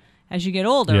them. As you get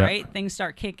older, right? Things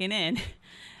start kicking in.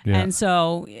 Yeah. And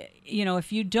so,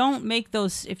 if you don't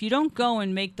go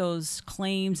and make those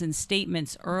claims and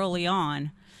statements early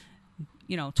on,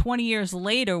 20 years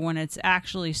later when it's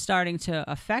actually starting to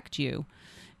affect you,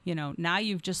 now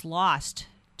you've just lost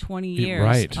 20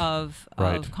 years of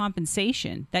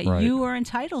compensation that you are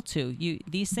entitled to.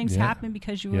 These things happen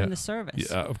because you were in the service.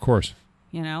 Yeah, of course.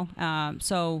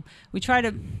 So we try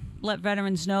to let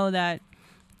veterans know that,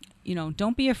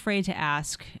 don't be afraid to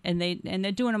ask, and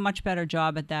they're doing a much better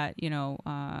job at that,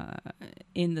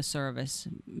 in the service,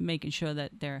 making sure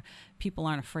that their people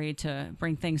aren't afraid to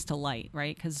bring things to light,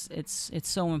 right? Because it's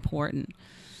so important.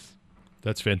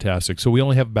 That's fantastic. So we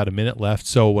only have about a minute left.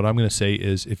 So what I'm going to say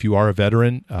is, if you are a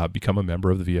veteran, become a member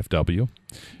of the VFW.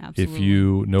 Absolutely. If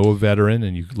you know a veteran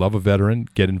and you love a veteran,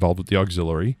 get involved with the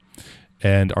auxiliary.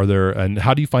 And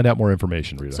how do you find out more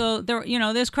information, Rita? So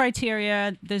there's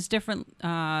criteria. There's different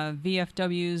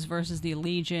VFWs versus the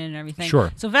Legion and everything.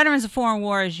 Sure. So Veterans of Foreign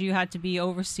Wars, you had to be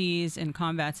overseas in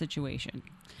combat situation.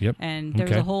 Yep. And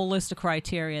there's a whole list of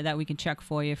criteria that we can check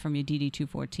for you from your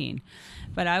DD-214.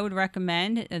 But I would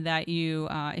recommend that you,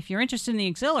 if you're interested in the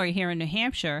auxiliary here in New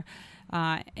Hampshire,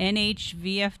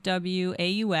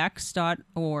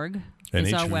 nhvfwaux.org.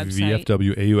 is our website.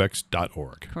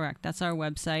 nhvfwaux.org. Correct. That's our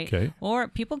website. Okay. Or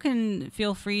people can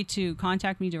feel free to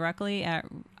contact me directly at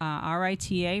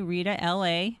Rita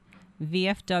LA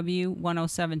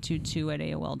VFW10722 at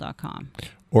AOL.com.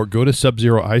 Or go to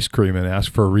Sub-Zero Ice Cream and ask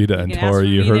for Rita and tell her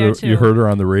you heard her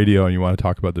on the radio and you want to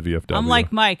talk about the VFW. I'm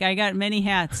like Mike. I got many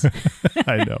hats.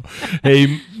 I know.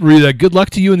 Hey, Rita, good luck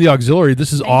to you in the auxiliary.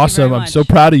 This is awesome. I'm so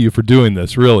proud of you for doing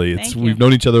this, really. We've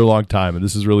known each other a long time, and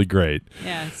this is really great.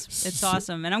 Yeah, it's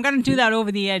awesome. And I'm going to do that over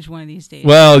the edge one of these days.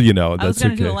 Well, that's okay. I was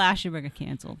going to do it last year, but got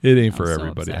canceled. It ain't for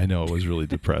everybody. I know it was really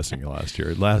depressing last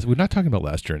year. We're not talking about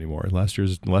last year anymore. Last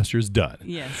year's done.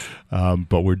 Yes.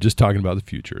 But we're just talking about the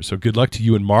future. So good luck to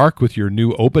you and Mark with your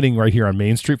new opening right here on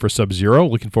Main Street for Sub-Zero.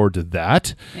 Looking forward to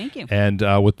that. Thank you. And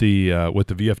with the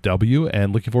VFW,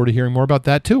 and looking forward to hearing more about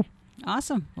that too.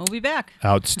 Awesome. We'll be back.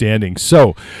 Outstanding.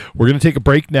 So we're going to take a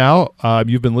break now.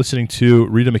 You've been listening to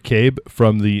Rita McCabe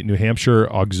from the New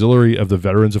Hampshire Auxiliary of the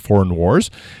Veterans of Foreign Wars,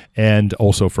 and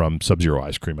also from Sub-Zero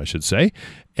Ice Cream, I should say.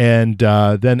 And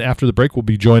then after the break, we'll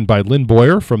be joined by Lynn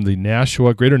Boyer from the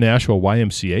Greater Nashua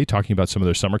YMCA, talking about some of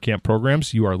their summer camp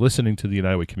programs. You are listening to the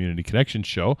United Way Community Connection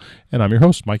Show, and I'm your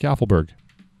host, Mike Affelberg.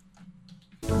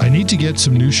 I need to get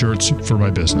some new shirts for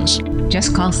my business.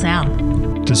 Just call Sal.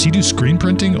 Does he do screen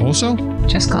printing also?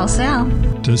 Just call Sal.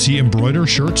 Does he embroider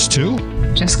shirts too?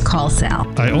 Just call Sal.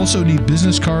 I also need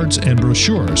business cards and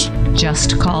brochures.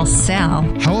 Just call Sal.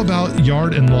 How about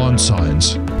yard and lawn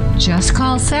signs? Just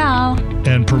call Sal.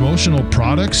 And promotional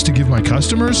products to give my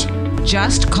customers?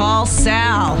 Just call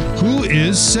Sal. Who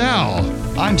is Sal?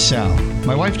 I'm Sal.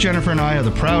 My wife Jennifer and I are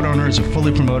the proud owners of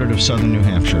Fully Promoted of Southern New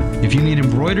Hampshire. If you need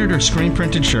embroidered or screen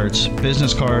printed shirts,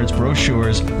 business cards,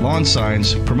 brochures, lawn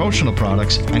signs, promotional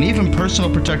products, and even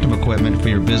personal protective equipment for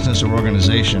your business or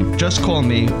organization, just call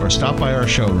me or stop by our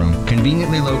showroom,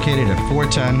 conveniently located at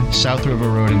 410 South River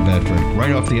Road in Bedford,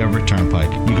 right off the Everett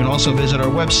Turnpike. You can also visit our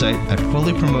website at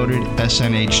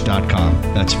fullypromotedsnh.com.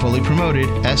 That's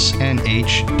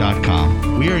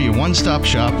fullypromotedsnh.com. We are your one-stop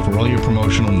shop for all your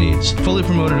promotional needs. Fully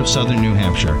Promoted of Southern New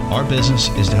Hampshire. Our business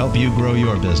is to help you grow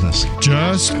your business.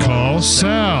 Just call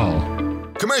Sal.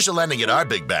 Commercial lending at our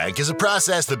big bank is a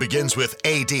process that begins with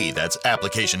AD, that's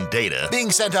application data,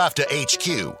 being sent off to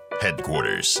HQ,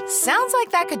 headquarters. Sounds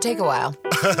like that could take a while.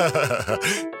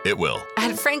 It will.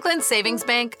 At Franklin Savings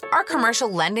Bank, our commercial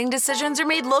lending decisions are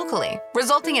made locally,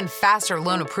 resulting in faster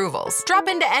loan approvals. Drop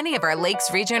into any of our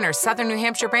Lakes Region or Southern New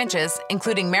Hampshire branches,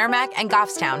 including Merrimack and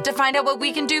Goffstown, to find out what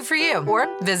we can do for you. Or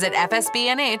visit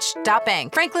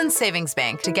fsbnh.bank. Franklin Savings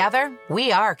Bank. Together,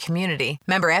 we are community.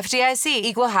 Member FDIC,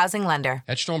 Equal Housing Lender.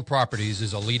 Edgestone Properties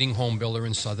is a leading home builder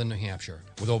in Southern New Hampshire.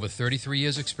 With over 33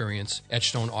 years' experience,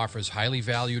 Edgestone offers highly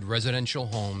valued residential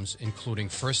homes, including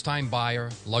first-time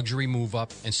buyer, luxury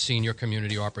move-up, and senior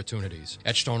community opportunities.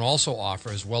 Edgestone also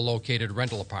offers well-located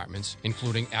rental apartments,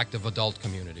 including active adult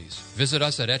communities. Visit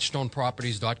us at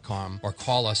edgestoneproperties.com or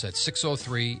call us at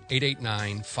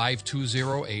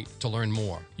 603-889-5208 to learn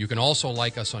more. You can also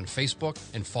like us on Facebook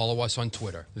and follow us on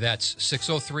Twitter. That's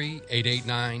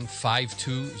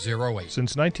 603-889-5208.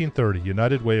 Since 1930,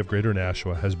 United Way of Greater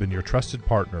Nashua has been your trusted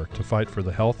partner to fight for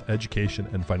the health, education,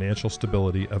 and financial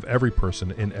stability of every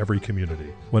person in every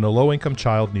community. When a low-income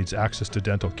child needs access to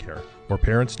dental care, or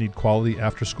parents need quality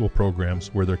after-school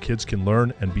programs where their kids can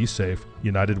learn and be safe,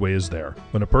 United Way is there.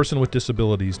 When a person with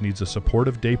disabilities needs a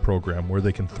supportive day program where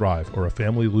they can thrive, or a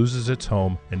family loses its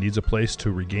home and needs a place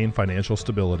to regain financial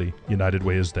stability, United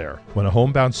Way is there. When a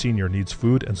homebound senior needs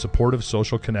food and supportive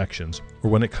social connections, or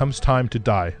when it comes time to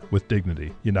die with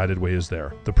dignity, United Way is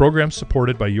there. The programs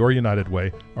supported by your United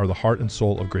Way are the heart and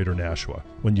soul of Greater Nashua.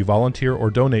 When you volunteer or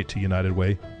donate to United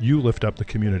Way, you lift up the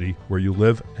community where you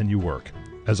live and you work.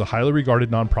 As a highly regarded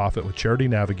nonprofit with Charity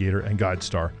Navigator and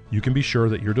GuideStar, you can be sure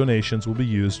that your donations will be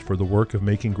used for the work of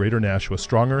making Greater Nashua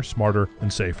stronger, smarter,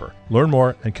 and safer. Learn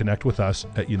more and connect with us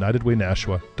at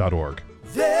unitedwaynashua.org.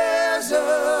 There's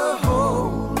a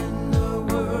hole in the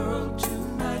world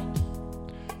tonight.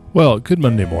 Well, good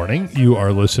Monday morning. You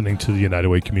are listening to the United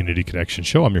Way Community Connection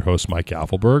Show. I'm your host, Mike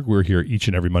Affelberg. We're here each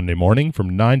and every Monday morning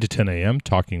from 9 to 10 a.m.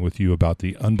 talking with you about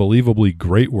the unbelievably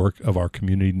great work of our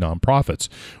community nonprofits,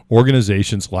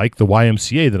 organizations like the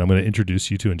YMCA that I'm going to introduce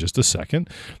you to in just a second,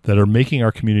 that are making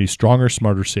our community stronger,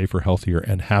 smarter, safer, healthier,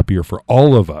 and happier for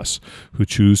all of us who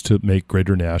choose to make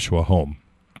Greater Nashua home.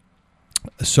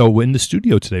 So in the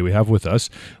studio today, we have with us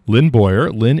Lynn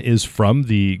Boyer. Lynn is from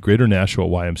the Greater Nashua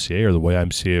YMCA, or the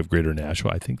YMCA of Greater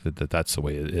Nashua. I think that's the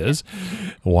way it is.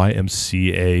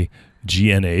 YMCA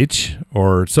GNH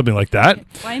or something like that.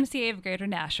 YMCA of Greater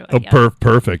Nashua. Oh, yeah.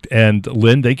 Perfect. And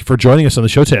Lynn, thank you for joining us on the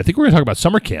show today. I think we're going to talk about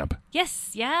summer camp.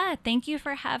 Yes, yeah. Thank you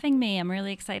for having me. I'm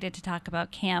really excited to talk about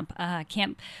camp.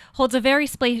 Camp holds a very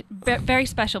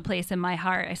special place in my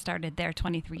heart. I started there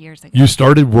 23 years ago. You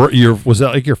started was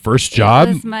that like your first job?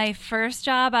 It was my first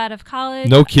job out of college.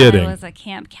 No kidding. I was a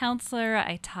camp counselor.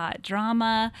 I taught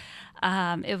drama.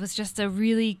 It was just a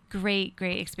really great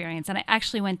experience. And I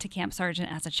actually went to Camp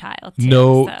Sargent as a child, too.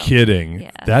 No kidding.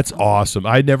 Yeah. That's awesome.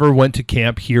 I never went to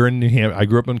camp here in New Hampshire. I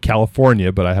grew up in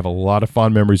California, but I have a lot of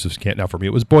fond memories of camp. Now, for me,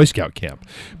 it was Boy Scout camp.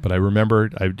 But I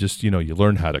remember, you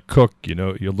learn how to cook, you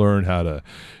learn how to,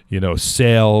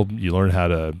 sail, you learn how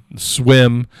to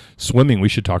swim. Swimming, we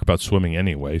should talk about swimming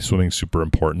anyway. Swimming's super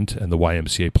important, and the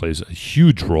YMCA plays a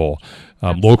huge role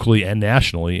locally and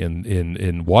nationally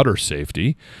in water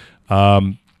safety.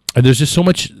 And there's just so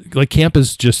much, camp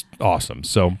is just awesome.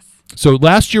 So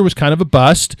last year was kind of a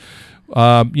bust.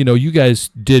 You guys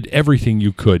did everything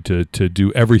you could to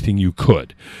do everything you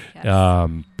could. Yes.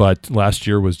 But last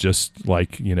year was just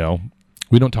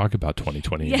we don't talk about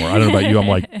 2020 anymore. I don't know about you. I'm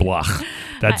like, blah.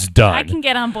 That's done. I can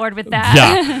get on board with that.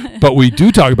 Yeah, but we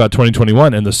do talk about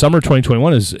 2021, and the summer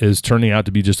 2021 is turning out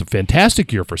to be just a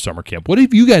fantastic year for summer camp. What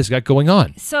have you guys got going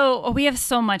on? So we have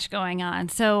so much going on.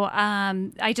 So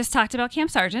I just talked about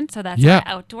Camp Sargent. So that's Yeah.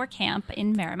 our outdoor camp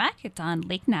in Merrimack. It's on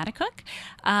Lake Natticook.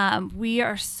 We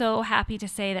are so happy to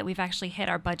say that we've actually hit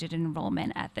our budget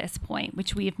enrollment at this point,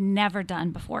 which we've never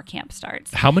done before camp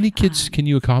starts. How many kids can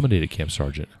you accommodate at Camp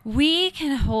Sargent? We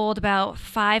can hold about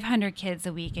 500 kids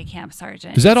a week at Camp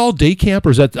Sargent. Is that all day camp, or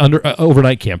is that under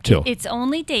overnight camp too? It's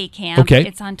only day camp. Okay.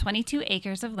 It's on 22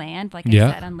 acres of land, like Yeah.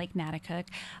 I said, on Lake Natticook.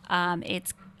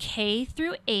 It's K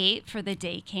through 8 for the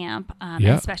day camp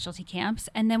Yeah. and specialty camps.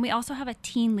 And then we also have a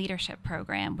teen leadership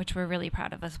program, which we're really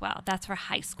proud of as well. That's for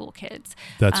high school kids.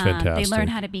 That's They fantastic. learn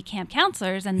how to be camp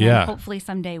counselors, and then Yeah. hopefully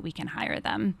someday we can hire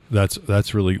them. That's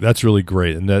really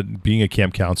great. And that being a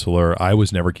camp counselor, I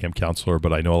was never a camp counselor,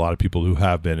 but I know a lot of people who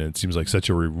have been, and it seems like such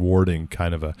a rewarding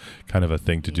kind of a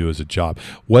thing to do as a job.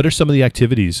 What are some of the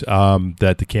activities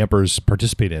that the campers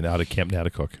participate in out at Camp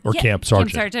Natticook or Camp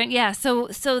Sargent? Camp Sargent, yeah.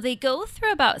 So they go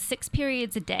through about 6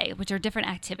 periods a day, which are different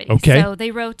activities. Okay. So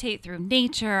they rotate through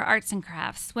nature, arts and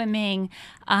crafts, swimming,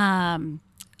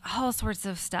 all sorts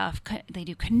of stuff. They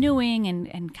do canoeing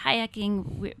and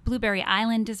kayaking. Blueberry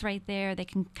Island is right there. They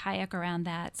can kayak around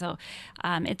that. So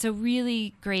it's a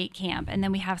really great camp. And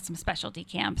then we have some specialty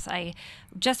camps. I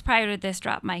just prior to this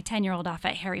dropped my 10-year-old off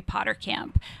at Harry Potter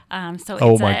camp. So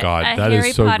Oh it's my a God, that Harry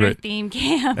is so Potter great. themed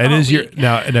camp. And all is your week.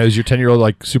 now is your 10-year-old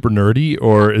like super nerdy,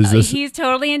 or is this? He's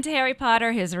totally into Harry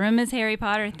Potter. His room is Harry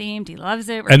Potter themed. He loves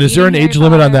it. We're And is there an eating age Harry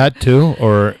limit on Potter. that too,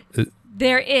 or?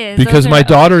 There is. Because Those my are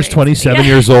daughter's upgrades. 27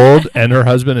 years old and her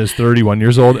husband is 31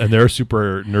 years old, and they're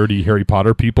super nerdy Harry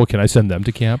Potter people. Can I send them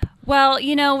to camp? Well,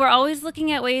 we're always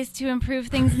looking at ways to improve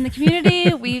things in the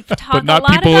community. We've talked not a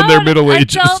lot people about in their middle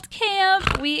ages. adult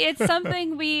camp. It's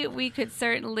something we could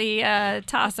certainly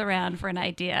toss around for an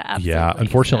idea. Absolutely. Yeah,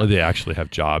 unfortunately, they actually have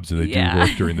jobs and they do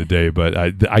work during the day, but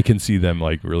I can see them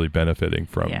like really benefiting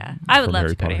from. Yeah, I would from love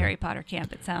Harry to go Potter. to Harry Potter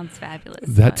camp. It sounds fabulous.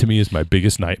 That to me is my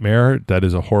biggest nightmare. That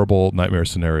is a horrible nightmare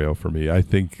scenario for me. I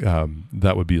think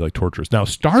that would be like torturous. Now,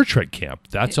 Star Trek camp,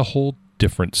 that's a whole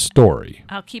different story.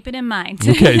 I'll keep it in mind.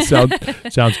 Okay,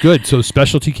 sounds good. So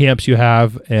specialty camps you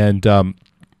have, and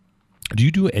do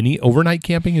you do any overnight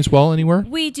camping as well anywhere?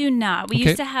 We do not. We Okay.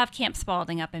 used to have Camp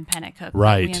Spalding up in Pennacook.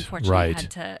 Right, But we unfortunately right.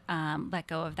 had to let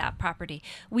go of that property.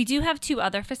 We do have 2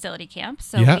 other facility camps.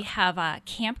 So Yeah. we have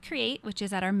Camp Create, which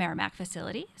is at our Merrimack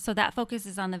facility. So that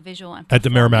focuses on the visual and At the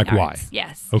performing Merrimack Y. arts.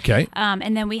 Yes. Okay.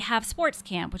 And then we have Sports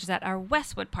Camp, which is at our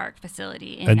Westwood Park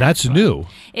facility. In And that's Nashua. new.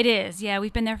 It is. Yeah,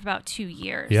 we've been there for about 2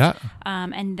 years. Yeah.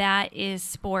 And that is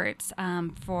sports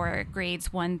for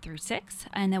grades 1 through 6.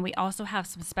 And then we also have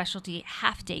some specialty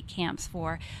half-day camps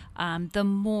for the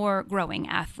more growing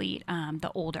athlete,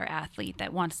 the older athlete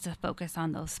that wants to focus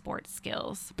on those sports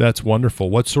skills. That's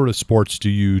wonderful. What sort of sports do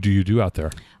you do out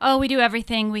there? Oh, we do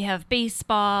everything. We have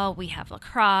baseball, we have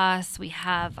lacrosse, we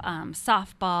have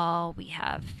softball, we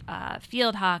have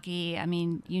field hockey. I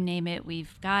mean, you name it,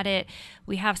 we've got it.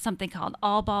 We have something called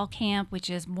All Ball Camp, which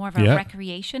is more of a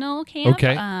recreational camp,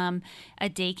 Okay. a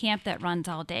day camp that runs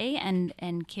all day, and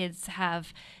kids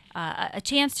have a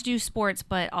chance to do sports,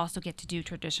 but also get to do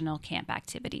traditional camp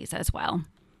activities as well.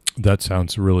 That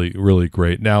sounds really, really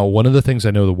great. Now, one of the things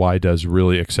I know the Y does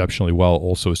really exceptionally well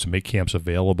also is to make camps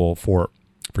available for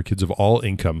kids of all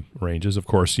income ranges. Of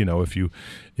course, if you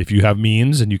have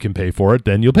means and you can pay for it,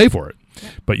 then you'll pay for it.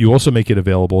 Yep. But you also make it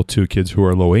available to kids who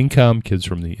are low income, kids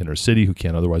from the inner city who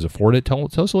can't otherwise afford it. Tell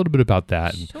us a little bit about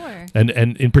that. Sure. And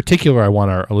in particular, I want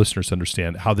our listeners to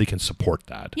understand how they can support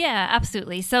that. Yeah,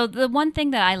 absolutely. So the one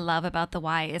thing that I love about the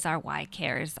Y is our Y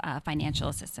Cares financial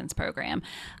assistance program.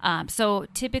 So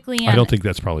typically, I don't think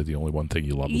that's probably the only one thing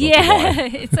you love about the Y.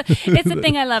 it's the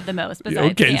thing I love the most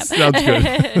besides okay, camp. Sounds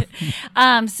good.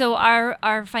 So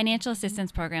our financial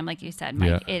assistance program, like you said,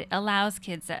 Mike, it allows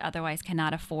kids that otherwise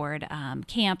cannot afford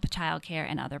camp, childcare,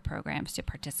 and other programs to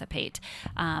participate.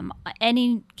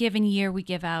 Any given year, we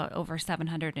give out over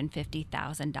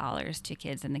 $750,000 to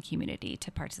kids in the community to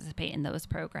participate in those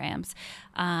programs.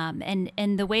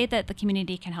 And the way that the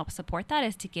community can help support that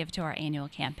is to give to our annual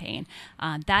campaign.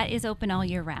 That is open all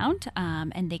year round,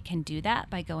 and they can do that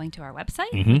by going to our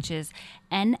website, which is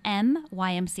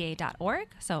nmymca.org.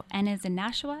 So N is in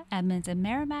Nashua, M is in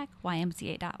Merrimack,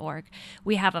 ymca.org.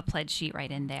 We have a pledge sheet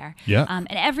right in there. Yeah. And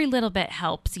every little bit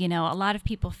helps. A lot of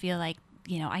people feel like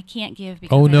I can't give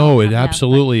because Oh I no, don't it have enough,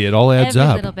 absolutely, it all adds every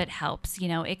up. little bit helps.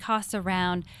 It costs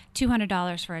around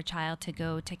 $200 for a child to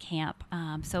go to camp.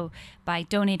 So by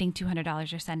donating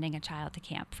 $200, you're sending a child to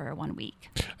camp for 1 week.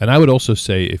 And I would also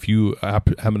say, if you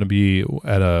happen to be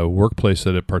at a workplace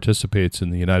that it participates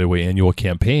in the United Way annual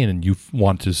campaign and you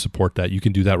want to support that, you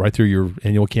can do that right through your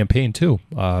annual campaign too.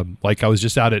 Like I was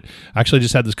just actually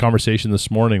just had this conversation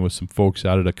this morning with some folks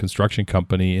out at a construction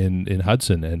company in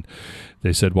Hudson, and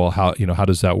they said, well, how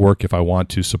does that work if I want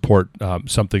to support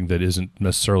something that isn't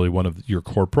necessarily one of your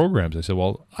core programs? I said,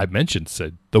 well, I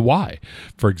said the Y,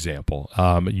 for example.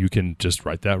 You can just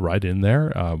write that right in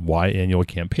there, Y annual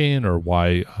campaign or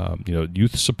Y,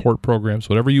 youth support programs,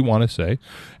 whatever you want to say.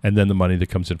 And then the money that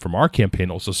comes in from our campaign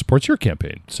also supports your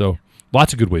campaign. So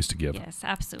lots of good ways to give. Yes,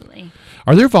 absolutely.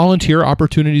 Are there volunteer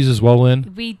opportunities as well,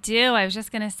 Lynn? We do. I was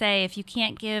just going to say, if you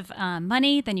can't give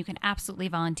money, then you can absolutely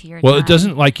volunteer. Well, it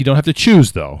doesn't you don't have to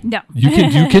choose though. No. You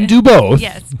can do both.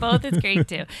 Yes, both is great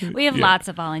too. We have lots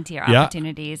of volunteer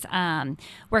opportunities,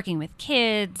 working with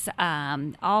kids,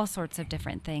 all sorts of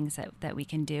different things that we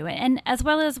can do. And as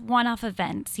well as one-off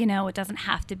events. It doesn't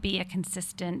have to be a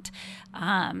consistent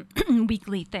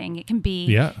weekly thing. It can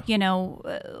be,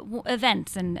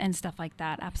 events and stuff like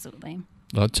that. Absolutely.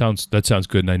 That sounds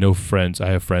good. And I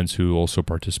have friends who also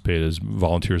participate as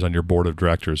volunteers on your board of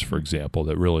directors, for example,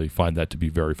 that really find that to be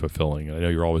very fulfilling. And I know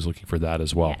you're always looking for that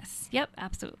as well. Yes. Yep.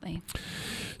 Absolutely.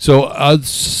 So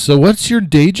what's your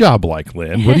day job like,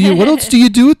 Lynn? What else do you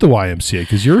do at the YMCA?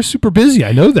 Because you're super busy.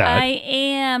 I know that. I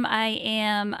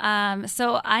am.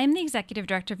 So I'm the executive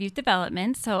director of youth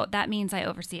development. So that means I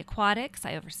oversee aquatics,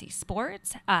 I oversee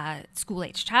sports,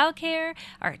 school-age childcare,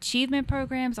 our achievement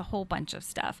programs, a whole bunch of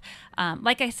stuff.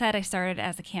 Like I said, I started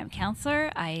as a camp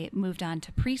counselor. I moved on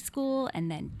to preschool and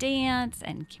then dance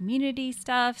and community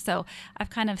stuff. So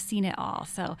I've kind of seen it all.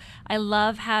 So I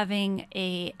love having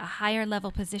a higher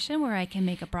level position where I can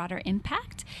make a broader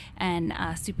impact and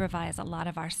supervise a lot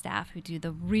of our staff who do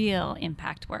the real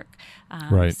impact work.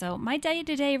 Right. So my day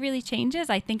to day really changes.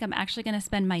 I think I'm actually going to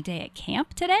spend my day at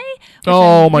camp today.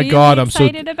 Oh I'm my really God,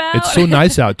 excited about. It's so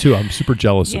nice out too. I'm super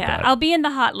jealous of Yeah, that. I'll be in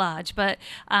the hot lodge, but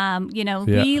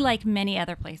we, like many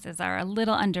other places, are a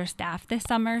little understaffed this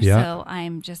summer. Yeah. So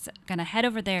I'm just going to head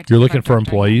over there. You're looking for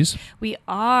employees? We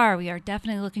are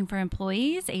definitely looking for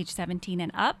employees age 17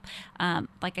 and up.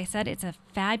 Like I said, it's a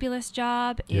fabulous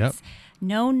job. It's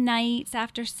no nights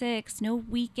after 6, no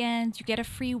weekends. You get a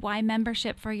free Y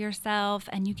membership for yourself,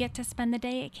 and you get to spend the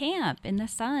day at camp in the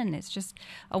sun. It's just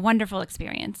a wonderful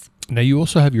experience. Now, you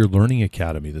also have your Learning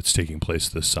Academy that's taking place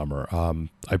this summer.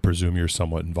 I presume you're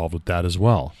somewhat involved with that as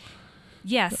well.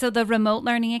 Yeah, so the Remote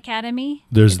Learning Academy.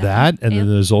 There's that, and then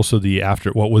there's also the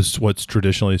what's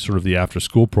traditionally sort of the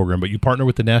after-school program, but you partner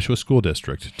with the Nashua School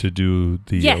District to do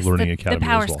the Learning Academy the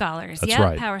Power as well. Scholars. That's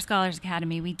right. Power Scholars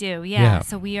Academy, we do. Yeah,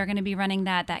 so we are going to be running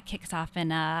that. That kicks off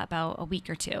in about a week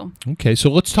or two. Okay,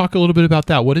 so let's talk a little bit about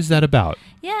that. What is that about?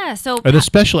 Yeah, so... And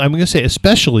especially, I'm going to say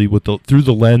especially through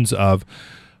the lens of,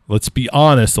 let's be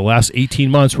honest, the last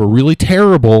 18 months were really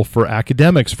terrible for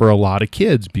academics for a lot of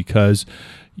kids because...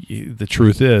 the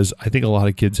truth is, I think a lot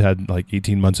of kids had like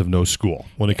 18 months of no school.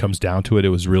 When it comes down to it, it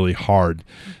was really hard.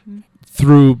 Mm-hmm.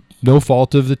 Through no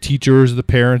fault of the teachers, the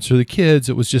parents, or the kids,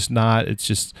 it was just not. It's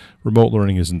just remote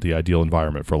learning isn't the ideal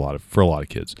environment for a lot of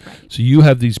kids. Right. So you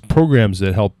have these programs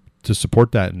that help to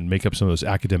support that and make up some of those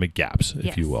academic gaps,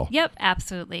 if you will. Yep,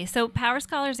 absolutely. So Power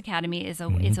Scholars Academy is a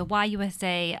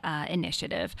YUSA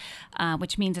initiative,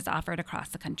 which means it's offered across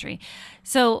the country.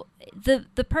 So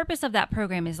the purpose of that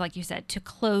program is, like you said, to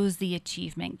close the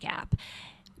achievement gap,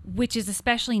 which is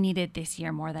especially needed this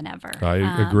year more than ever. I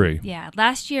agree. Yeah.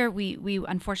 Last year, we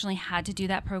unfortunately had to do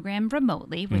that program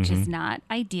remotely, which is not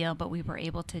ideal, but we were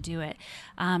able to do it.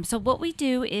 So what we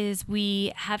do is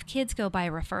we have kids go by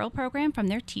a referral program from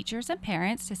their teachers and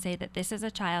parents to say that this is a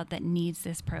child that needs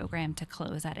this program to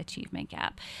close that achievement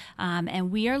gap. And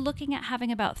we are looking at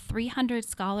having about 300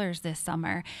 scholars this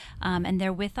summer. And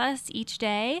they're with us each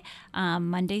day,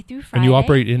 Monday through Friday. And you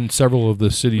operate in several of the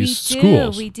city's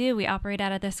schools. We do. We operate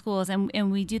out of the schools,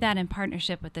 and we do that in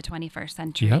partnership with the 21st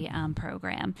Century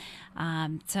program.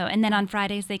 And then on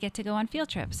Fridays they get to go on field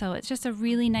trips. So it's just a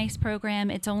really nice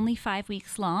program. It's only 5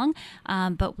 weeks long,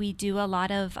 but we do a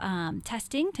lot of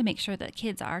testing to make sure that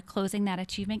kids are closing that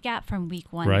achievement gap from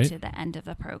week 1 to the end of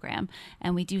the program.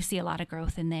 And we do see a lot of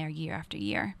growth in there year after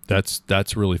year.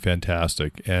 That's really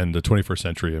fantastic. And the 21st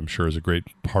Century, I'm sure, is a great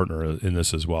partner in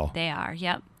this as well. They are.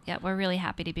 Yep. We're really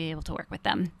happy to be able to work with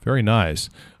them. Very nice.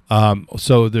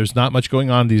 So there's not much going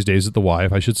on these days at the Y,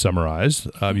 if I should summarize.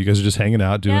 You guys are just hanging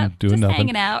out, doing just nothing.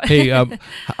 hanging out. Hey,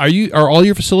 are all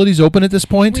your facilities open at this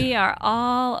point? We are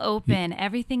all open.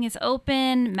 Everything is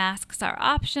open. Masks are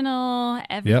optional.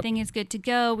 Everything is good to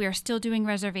go. We are still doing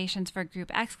reservations for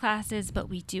Group X classes, but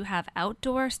we do have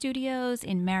outdoor studios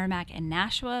in Merrimack and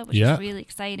Nashua, which is really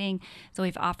exciting. So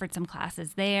we've offered some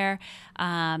classes there.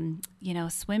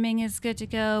 Swimming is good to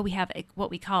go. We have what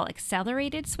we call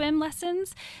accelerated swim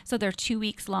lessons. So they're 2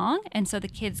 weeks long. And so the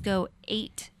kids go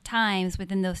 8 times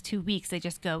within those 2 weeks. They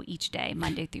just go each day,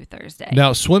 Monday through Thursday.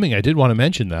 Now, swimming, I did want to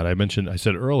mention that. I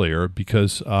said earlier,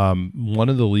 because one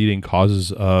of the leading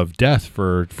causes of death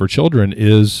for children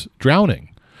is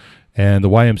drowning. And the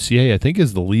YMCA, I think,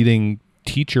 is the leading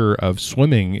teacher of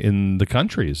swimming in the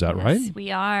country. Is that right?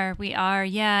 We are.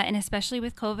 Yeah. And especially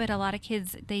with COVID, a lot of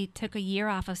kids, they took a year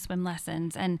off of swim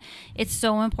lessons, and it's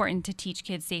so important to teach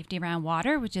kids safety around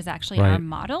water, which is actually our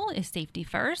model, is safety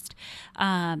first.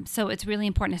 So it's really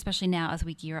important, especially now as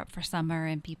we gear up for summer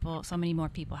and so many more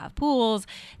people have pools,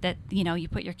 that, you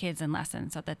put your kids in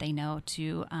lessons so that they know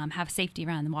to have safety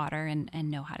around the water and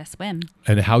know how to swim.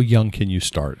 And how young can you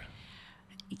start?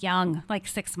 Young, like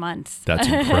 6 months. That's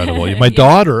incredible. My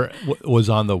daughter was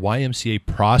on the YMCA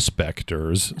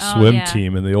Prospectors swim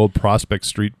team in the old Prospect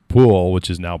Street pool, which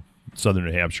is now Southern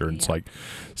New Hampshire. And it's like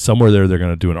somewhere there, they're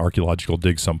going to do an archaeological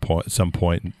dig some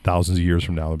point thousands of years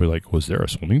from now. They'll be like, was there a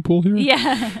swimming pool here?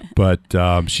 Yeah. But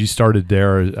she started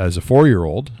there as a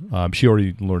 4-year-old. She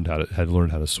already had learned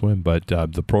how to swim. But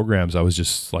the programs, I was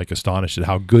just like astonished at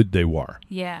how good they were.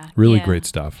 Yeah. Really great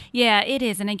stuff. Yeah, it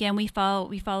is. And again, we follow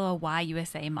a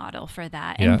YUSA model for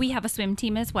that. And we have a swim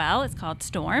team as well. It's called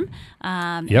Storm.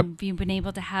 And we've been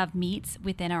able to have meets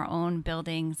within our own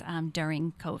buildings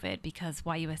during COVID, because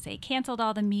YUSA canceled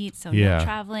all the meets, so no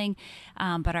traveling.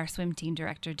 But our swim team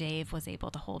director, Dave, was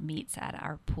able to hold meets at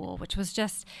our pool, which was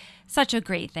just such a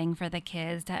great thing for the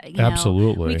kids.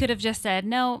 Absolutely. We could have just said,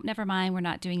 no, never mind, we're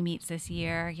not doing meets this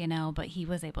year, but he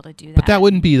was able to do that. But that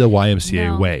wouldn't be the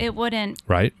YMCA way. It wouldn't.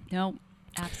 Right? No,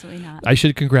 absolutely not. I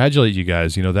should congratulate you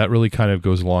guys. That really kind of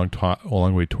goes a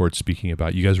long way towards speaking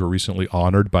about. You guys were recently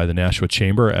honored by the Nashua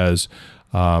Chamber as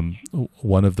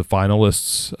one of the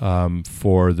finalists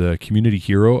for the Community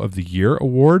Hero of the Year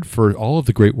award for all of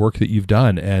the great work that you've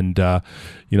done. And, I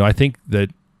think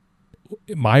that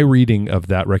my reading of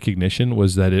that recognition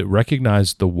was that it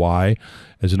recognized the Y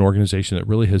as an organization that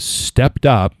really has stepped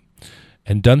up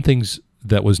and done things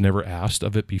that was never asked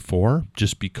of it before,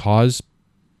 just because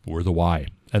we're the Y.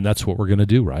 And that's what we're going to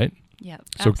do, right? Yeah,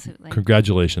 so absolutely.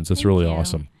 Congratulations. That's really you.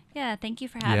 Awesome. Yeah, thank you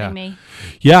for having me.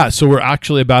 Yeah, so we're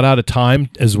actually about out of time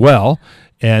as well.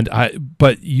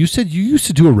 But you said you used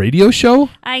to do a radio show?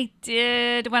 I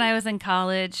did when I was in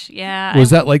college. Yeah.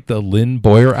 Was that like the Lynn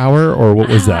Boyer Hour, or what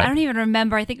was that? I don't even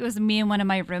remember. I think it was me and one of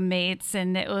my roommates,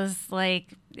 and it was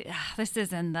like, this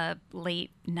is in the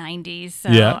late 90s. So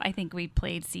I think we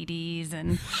played CDs,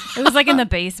 and it was like in the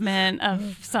basement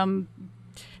of some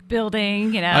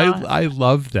building, I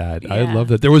love that. I love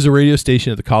that. There was a radio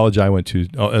station at the college I went to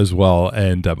as well,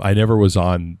 and I never was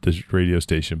on the radio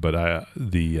station, but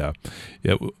the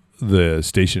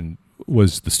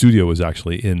studio was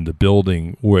actually in the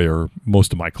building where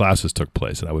most of my classes took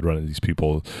place, and I would run into these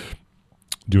people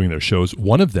doing their shows.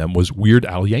 One of them was Weird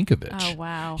Al Yankovic. Oh,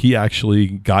 wow. He actually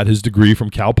got his degree from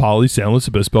Cal Poly San Luis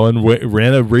Obispo and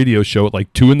ran a radio show at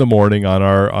like 2 a.m. on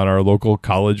our local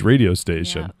college radio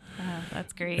station. Yeah.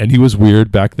 That's great. And he was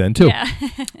weird back then too. Yeah.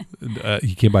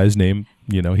 He came by his name.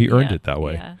 He earned it that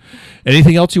way. Yeah.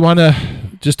 Anything else you want to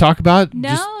just talk about?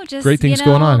 No, just great things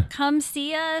going on. Come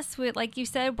see us. Like you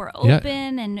said, we're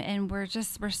open, and we're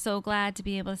so glad to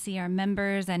be able to see our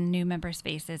members and new members'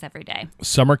 faces every day.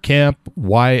 Summer camp,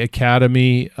 Y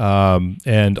Academy,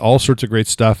 and all sorts of great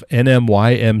stuff.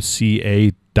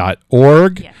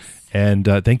 NMYMCA.org. Yes. And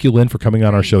thank you, Lynn, for coming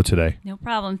on our show today. No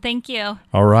problem. Thank you.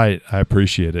 All right. I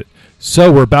appreciate it.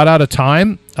 So we're about out of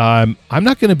time. I'm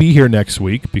not going to be here next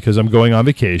week because I'm going on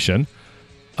vacation.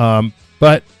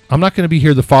 But I'm not going to be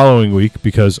here the following week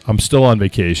because I'm still on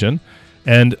vacation.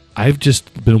 And I've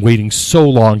just been waiting so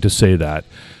long to say that.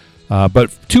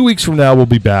 But 2 weeks from now, we'll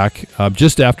be back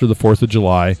just after the 4th of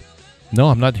July. No,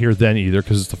 I'm not here then either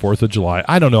because it's the 4th of July.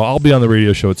 I don't know. I'll be on the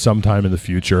radio show at some time in the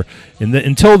future. And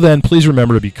until then, please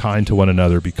remember to be kind to one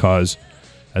another because,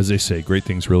 as they say, great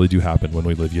things really do happen when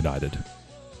we live united.